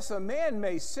 Yes, a man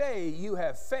may say, you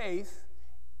have faith,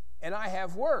 and I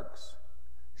have works.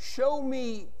 Show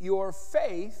me your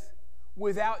faith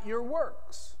without your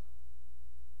works,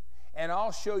 and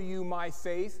I'll show you my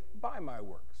faith by my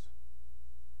works.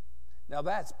 Now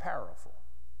that's powerful.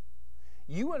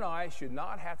 You and I should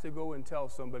not have to go and tell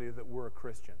somebody that we're a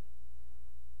Christian.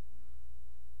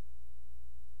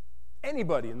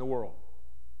 Anybody in the world.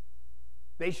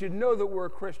 They should know that we're a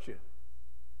Christian.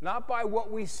 Not by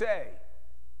what we say,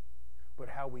 but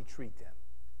how we treat them.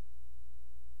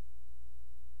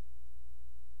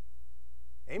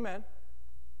 Amen.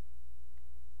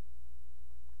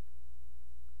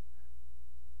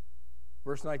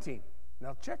 Verse 19.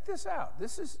 Now check this out.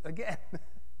 This is, again,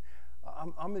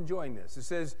 I'm enjoying this. It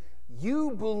says,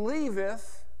 you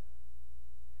believeth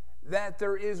that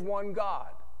there is one God.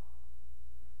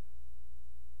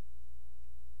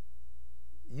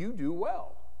 You do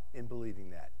well in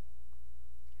believing that.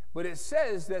 But it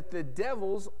says that the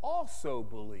devils also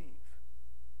believe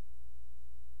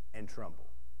and tremble.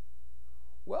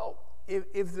 Well,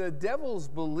 if the devils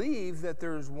believe that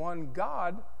there's one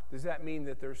God, does that mean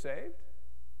that they're saved?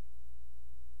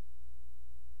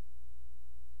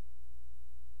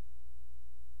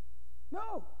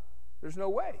 No, there's no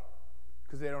way,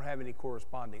 because they don't have any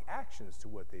corresponding actions to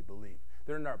what they believe.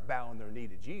 They're not bowing their knee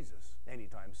to Jesus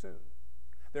anytime soon.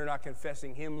 They're not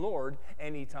confessing Him Lord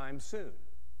anytime soon.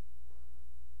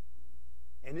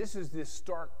 And this is this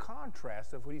stark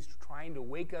contrast of what He's trying to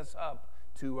wake us up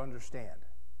to understand.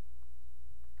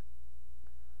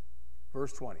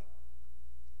 Verse 20.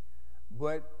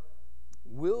 But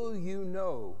will you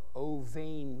know, O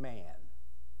vain man?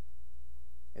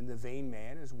 And the vain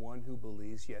man is one who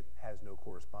believes yet has no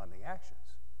corresponding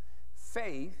actions.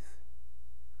 Faith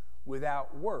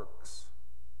without works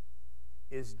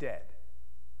is dead.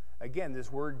 Again,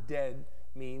 this word dead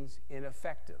means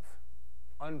ineffective,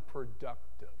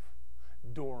 unproductive,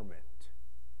 dormant.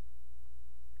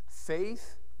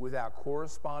 Faith without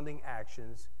corresponding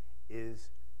actions is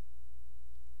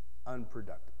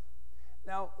unproductive.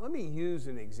 Now, let me use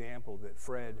an example that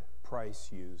Fred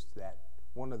Price used that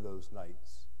one of those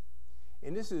nights.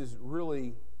 And this is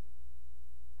really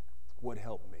what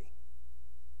helped me.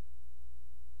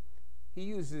 He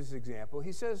used this example.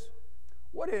 He says,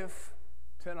 what if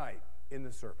tonight in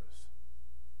the service,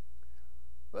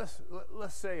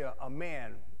 let's say a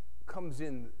man comes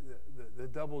in the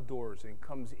double doors and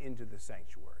comes into the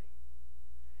sanctuary.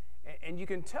 And you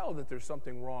can tell that there's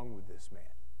something wrong with this man.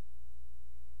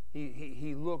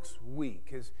 He looks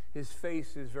weak. His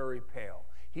face is very pale.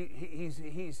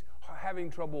 He's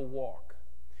having trouble walk.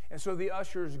 And so the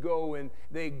ushers go and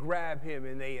they grab him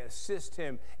and they assist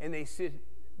him and they sit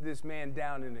this man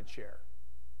down in a chair.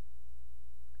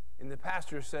 And the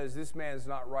pastor says, this man's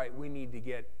not right. We need to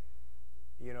get,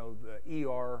 the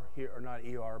ER here, or not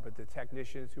ER, but the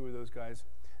technicians, who are those guys?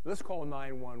 Let's call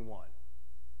 911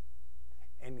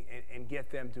 and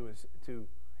get them to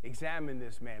examine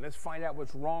this man. Let's find out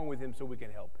what's wrong with him so we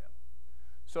can help him.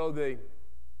 So what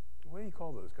do you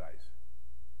call those guys?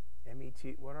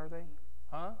 MET, what are they?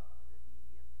 Huh?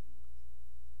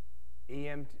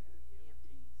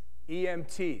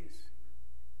 EMTs.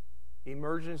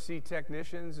 Emergency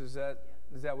technicians, is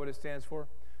that what it stands for?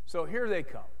 So here they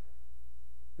come.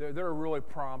 They're really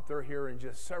prompt. They're here in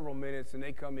just several minutes, and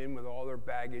they come in with all their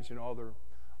baggage and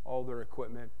all their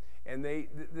equipment. And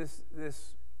this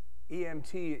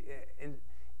EMT, and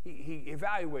he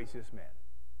evaluates this man.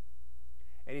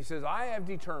 And he says, I have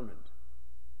determined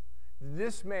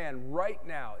this man right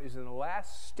now is in the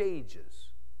last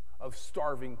stages of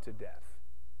starving to death.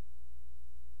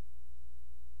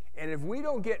 And if we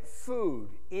don't get food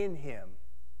in him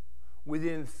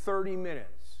within 30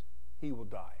 minutes, he will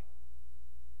die.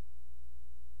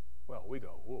 Well, we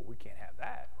go, whoa, we can't have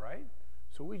that, right?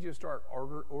 So we just start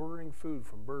ordering food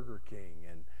from Burger King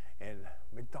and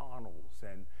McDonald's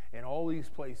and all these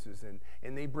places.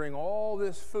 And they bring all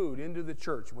this food into the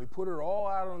church, and we put it all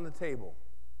out on the table.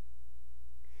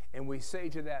 And we say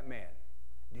to that man,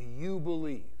 do you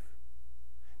believe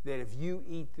that if you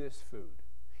eat this food,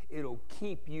 it'll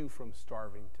keep you from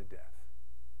starving to death?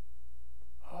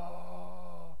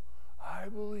 Oh, I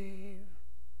believe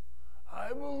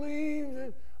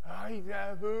that I eat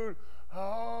that food,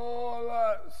 I'll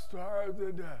not starve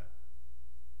to death.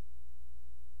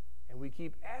 And we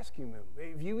keep asking them,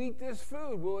 if you eat this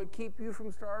food, will it keep you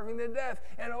from starving to death?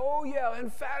 And oh yeah,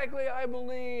 emphatically I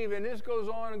believe. And this goes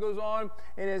on and goes on.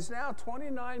 And it's now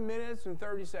 29 minutes and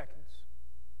 30 seconds.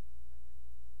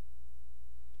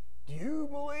 Do you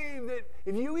believe that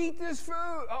if you eat this food,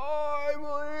 oh,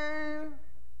 I believe?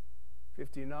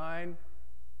 59,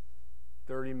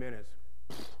 30 minutes,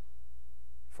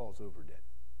 falls over dead.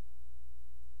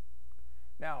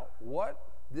 Now, what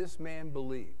this man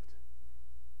believed,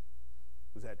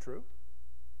 was that true?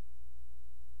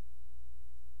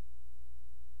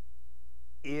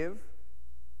 If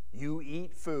you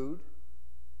eat food,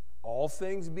 all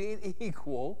things being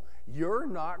equal, you're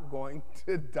not going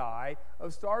to die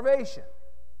of starvation.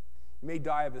 You may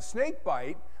die of a snake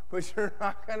bite, but you're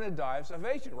not going to die of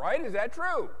starvation, right? Is that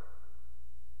true?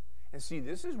 And see,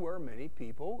 this is where many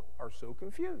people are so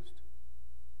confused.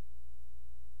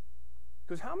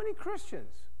 Because how many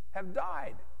Christians have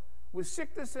died with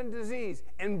sickness and disease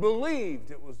and believed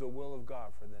it was the will of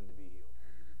God for them to be healed?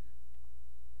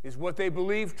 Is what they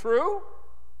believe true?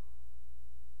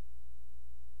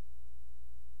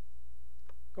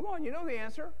 Come on, you know the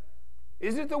answer.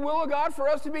 Is it the will of God for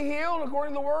us to be healed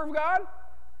according to the Word of God?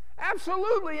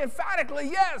 Absolutely, emphatically,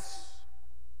 yes.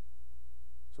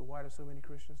 So why do so many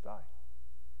Christians die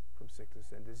from sickness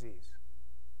and disease?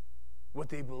 What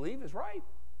they believe is right.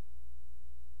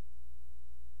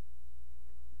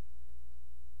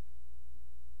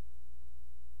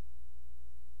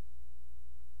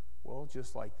 Well,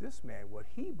 just like this man, what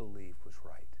he believed was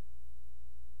right.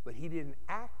 But he didn't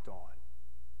act on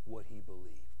what he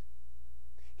believed.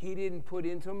 He didn't put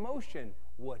into motion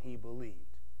what he believed.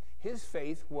 His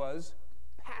faith was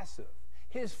passive.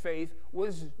 His faith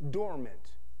was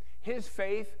dormant. His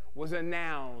faith was a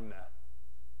noun.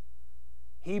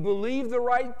 He believed the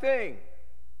right thing.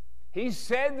 He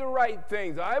said the right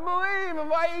things. I believe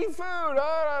if I eat food, da,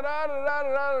 da, da, da,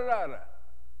 da, da, da.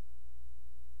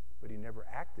 But he never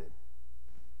acted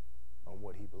on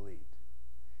what he believed.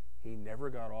 He never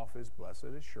got off his blessed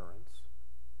assurance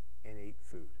and ate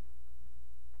food.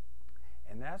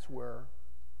 And that's where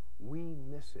we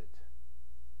miss it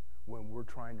when we're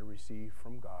trying to receive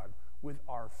from God with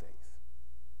our faith.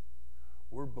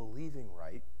 We're believing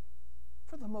right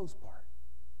for the most part.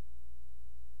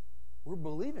 We're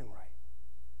believing right.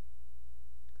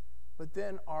 But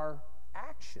then our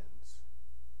actions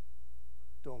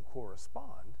don't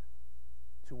correspond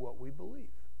to what we believe.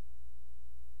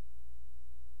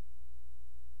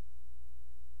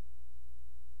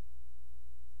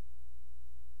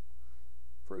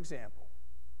 For example,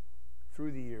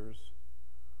 through the years,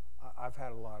 I've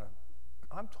had a lot of,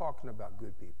 I'm talking about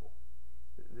good people.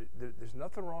 There's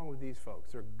nothing wrong with these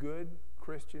folks. They're good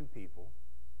Christian people,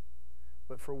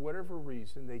 but for whatever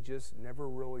reason, they just never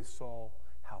really saw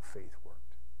how faith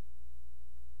worked.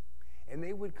 And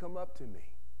they would come up to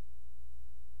me,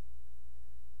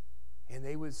 and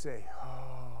they would say,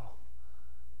 oh,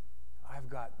 I've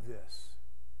got this.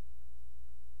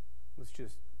 Let's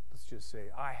just say,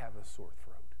 I have a sore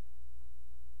throat.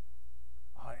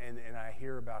 And I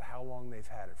hear about how long they've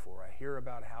had it for. I hear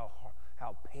about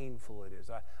how painful it is.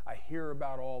 I hear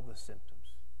about all the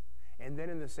symptoms. And then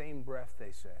in the same breath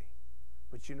they say,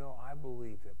 but you know, I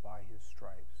believe that by his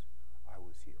stripes I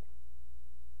was healed.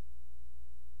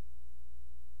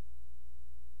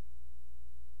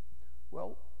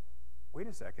 Well, wait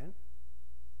a second.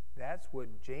 That's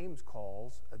what James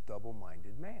calls a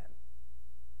double-minded man.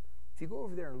 If you go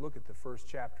over there and look at the first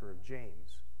chapter of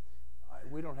James,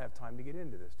 we don't have time to get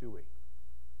into this, do we?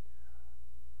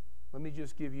 Let me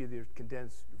just give you the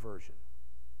condensed version.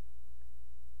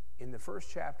 In the first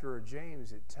chapter of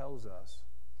James, it tells us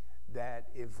that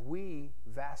if we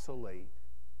vacillate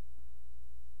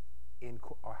in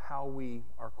how we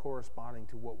are corresponding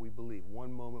to what we believe,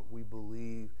 one moment we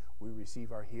believe we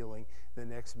receive our healing, the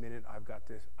next minute I've got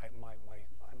this, my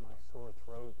sore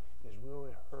throat is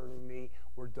really hurting me,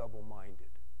 we're double-minded.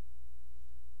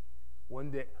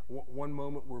 One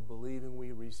moment we're believing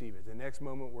we receive it. The next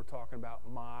moment we're talking about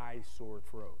my sore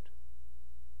throat.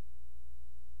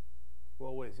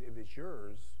 Well, if it's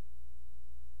yours,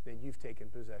 then you've taken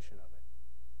possession of it.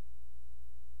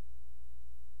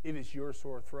 If it's your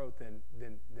sore throat, then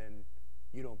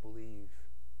you don't believe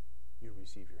you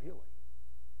receive your healing.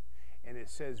 And it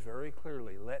says very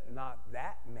clearly, let not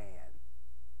that man,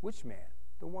 which man?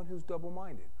 The one who's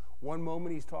double-minded. One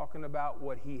moment he's talking about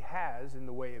what he has in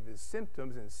the way of his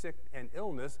symptoms and sick and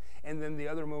illness, and then the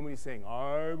other moment he's saying,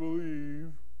 I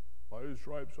believe by his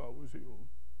stripes I was healed.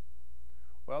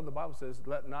 Well, the Bible says,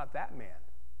 let not that man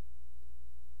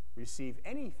receive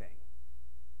anything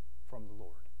from the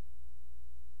Lord.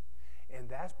 And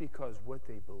that's because what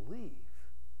they believe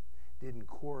didn't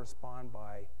correspond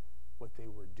by what they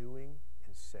were doing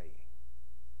and saying.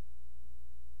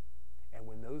 And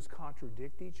when those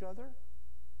contradict each other,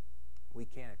 we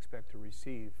can't expect to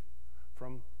receive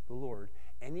from the Lord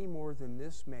any more than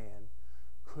this man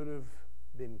could have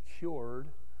been cured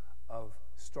of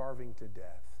starving to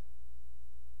death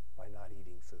by not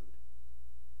eating food.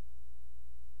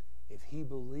 If he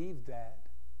believed that,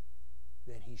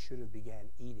 then he should have began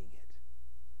eating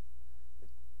it.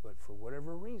 But for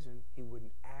whatever reason, he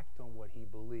wouldn't act on what he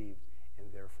believed and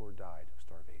therefore died of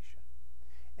starvation.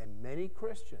 And many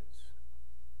Christians,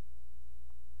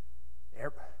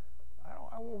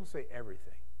 I won't say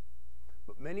everything,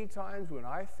 but many times when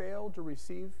I failed to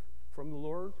receive from the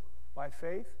Lord by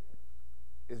faith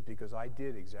is because I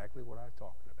did exactly what I'm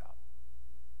talking about.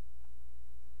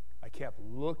 I kept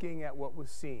looking at what was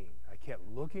seen. I kept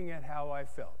looking at how I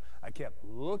felt. I kept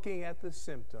looking at the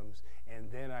symptoms,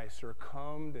 and then I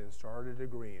succumbed and started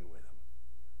agreeing with them.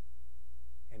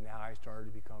 And now I started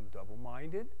to become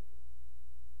double-minded.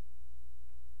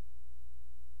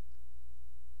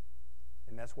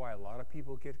 And that's why a lot of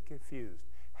people get confused.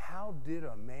 How did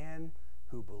a man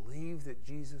who believed that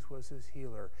Jesus was his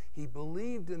healer, he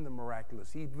believed in the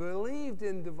miraculous, he believed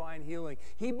in divine healing,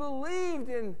 he believed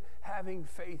in having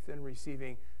faith and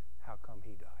receiving, how come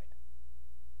he died?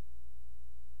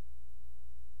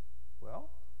 Well,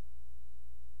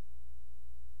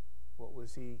 what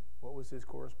was his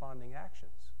corresponding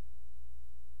actions?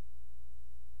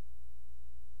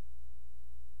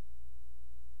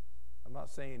 I'm not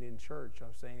saying in church,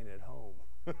 I'm saying at home.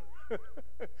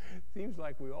 Seems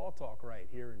like we all talk right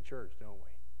here in church, don't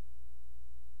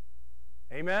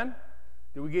we? Amen?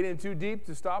 Did we get in too deep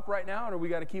to stop right now, or do we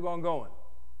got to keep on going?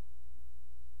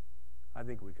 I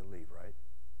think we can leave, right?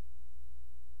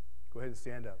 Go ahead and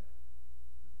stand up.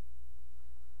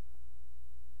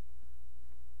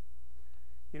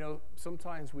 You know,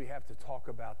 sometimes we have to talk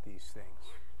about these things.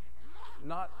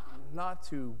 Not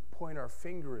to point our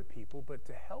finger at people, but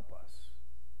to help us.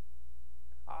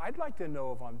 I'd like to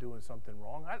know if I'm doing something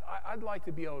wrong. I'd like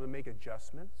to be able to make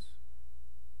adjustments.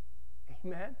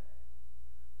 Amen?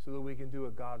 So that we can do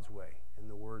it God's way and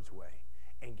the Word's way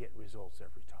and get results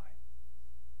every time.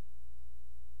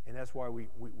 And that's why we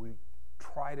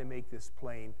try to make this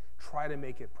plain, try to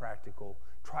make it practical,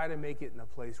 try to make it in a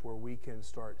place where we can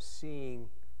start seeing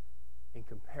and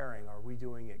comparing, are we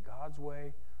doing it God's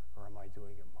way or am I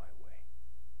doing it my way?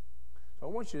 So I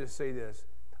want you to say this.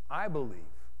 I believe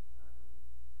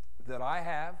that I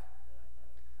have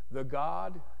the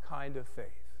God kind of faith.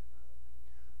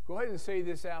 Go ahead and say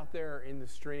this out there in the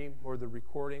stream or the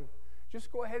recording.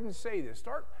 Just go ahead and say this.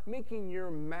 Start making your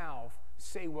mouth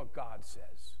say what God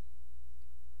says.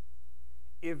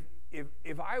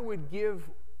 If I would give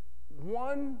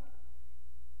one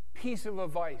piece of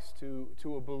advice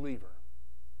to a believer,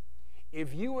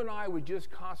 if you and I would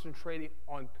just concentrate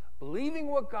on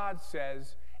believing what God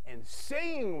says and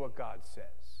saying what God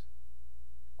says,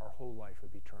 our whole life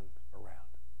would be turned around.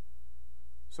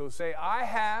 So say, I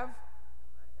have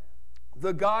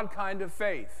the God kind of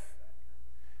faith.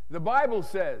 The Bible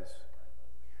says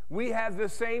we have the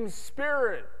same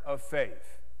spirit of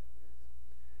faith.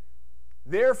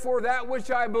 Therefore, that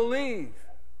which I believe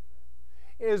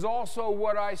is also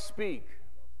what I speak.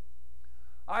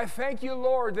 I thank you,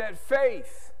 Lord, that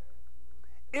faith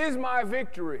is my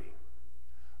victory,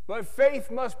 but faith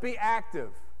must be active.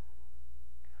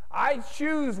 I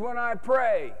choose when I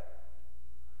pray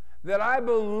that I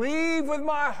believe with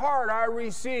my heart I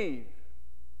receive,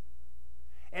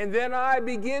 and then I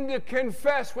begin to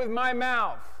confess with my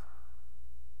mouth,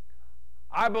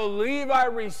 I believe I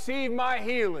receive my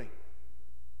healing.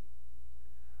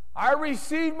 I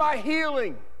received my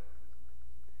healing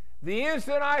the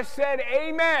instant I said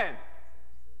amen.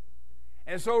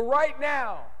 And so right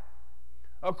now,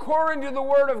 according to the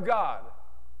Word of God,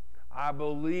 I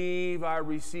believe I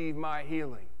received my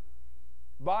healing.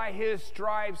 By His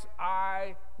stripes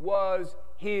I was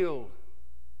healed.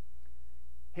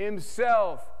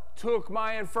 Himself took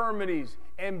my infirmities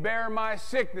and bare my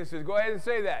sicknesses. Go ahead and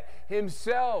say that.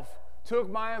 Himself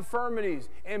took my infirmities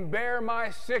and bare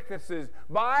my sicknesses.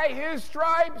 By His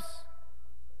stripes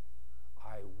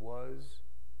I was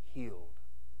healed.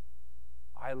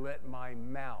 I let my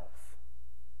mouth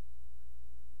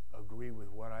agree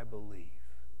with what I believe.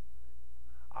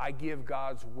 I give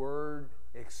God's word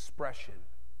expression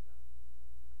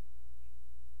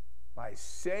by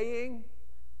saying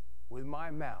with my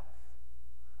mouth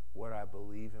what I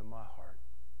believe in my heart.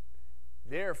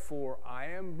 Therefore, I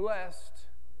am blessed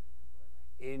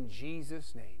in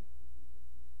Jesus' name.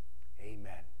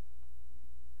 Amen.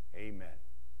 Amen.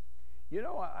 You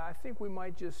know, I think we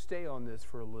might just stay on this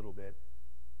for a little bit.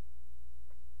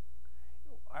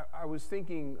 I was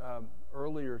thinking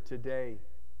earlier today,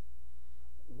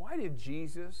 why did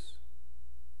Jesus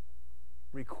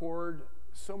record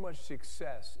so much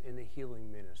success in the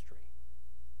healing ministry?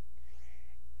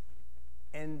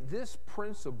 And this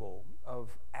principle of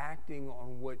acting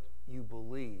on what you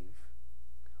believe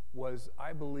was,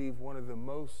 I believe, one of the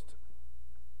most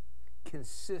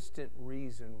consistent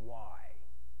reason why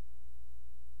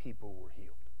people were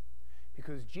healed.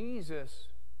 Because Jesus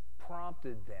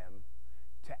prompted them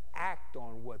to act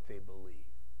on what they believe.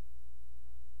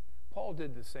 Paul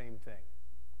did the same thing.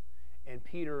 And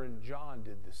Peter and John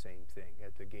did the same thing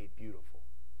at the Gate Beautiful.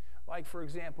 Like, for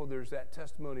example, there's that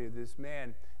testimony of this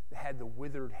man that had the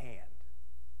withered hand.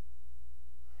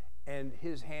 And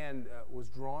his hand was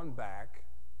drawn back.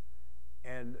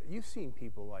 And you've seen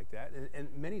people like that. And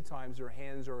many times their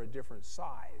hands are a different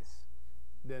size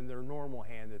than their normal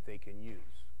hand that they can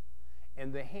use.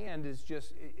 And the hand is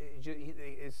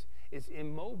it's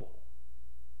immobile.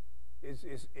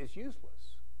 It's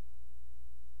useless.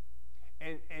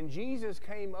 And Jesus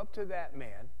came up to that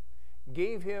man,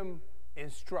 gave him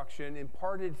instruction,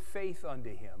 imparted faith unto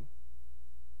him,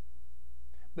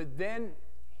 but then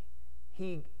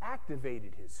he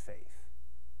activated his faith.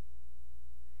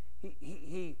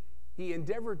 He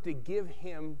endeavored to give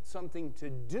him something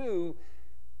to do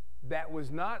that was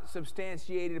not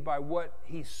substantiated by what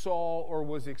he saw or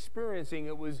was experiencing.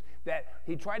 It was that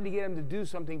he tried to get him to do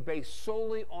something based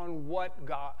solely on what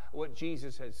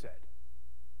Jesus had said,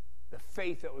 the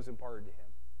faith that was imparted to him,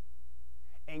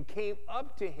 and came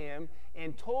up to him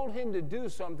and told him to do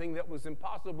something that was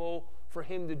impossible for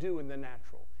him to do in the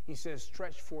natural. He says,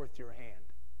 "Stretch forth your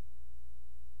hand."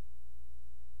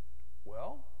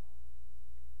 Well,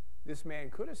 this man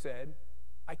could have said,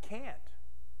 "I can't.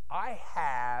 I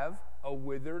have a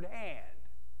withered hand."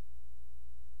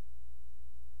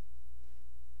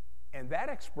 And that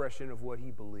expression of what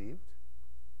he believed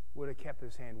would have kept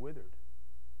his hand withered.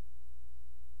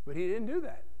 But he didn't do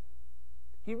that.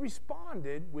 He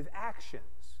responded with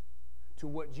actions to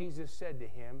what Jesus said to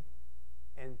him.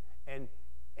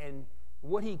 And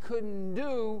what he couldn't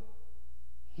do,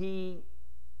 he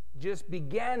just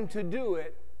began to do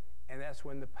it, and that's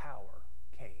when the power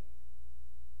came.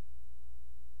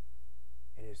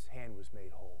 And his hand was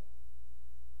made whole.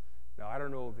 Now, I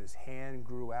don't know if his hand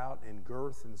grew out in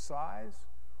girth and size.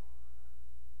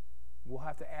 We'll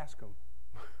have to ask him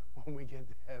when we get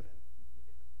to heaven.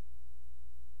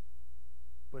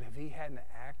 But if he hadn't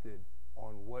acted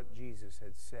on what Jesus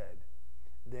had said,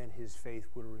 then his faith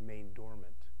would have remained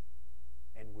dormant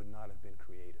and would not have been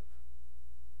creative.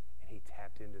 And he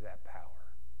tapped into that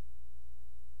power.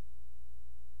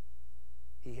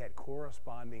 He had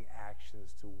corresponding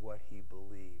actions to what he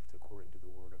believed according to the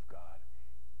Word of God.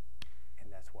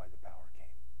 And that's why the power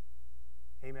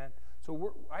came. Amen?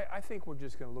 So I think we're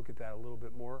just going to look at that a little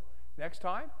bit more next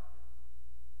time.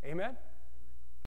 Amen?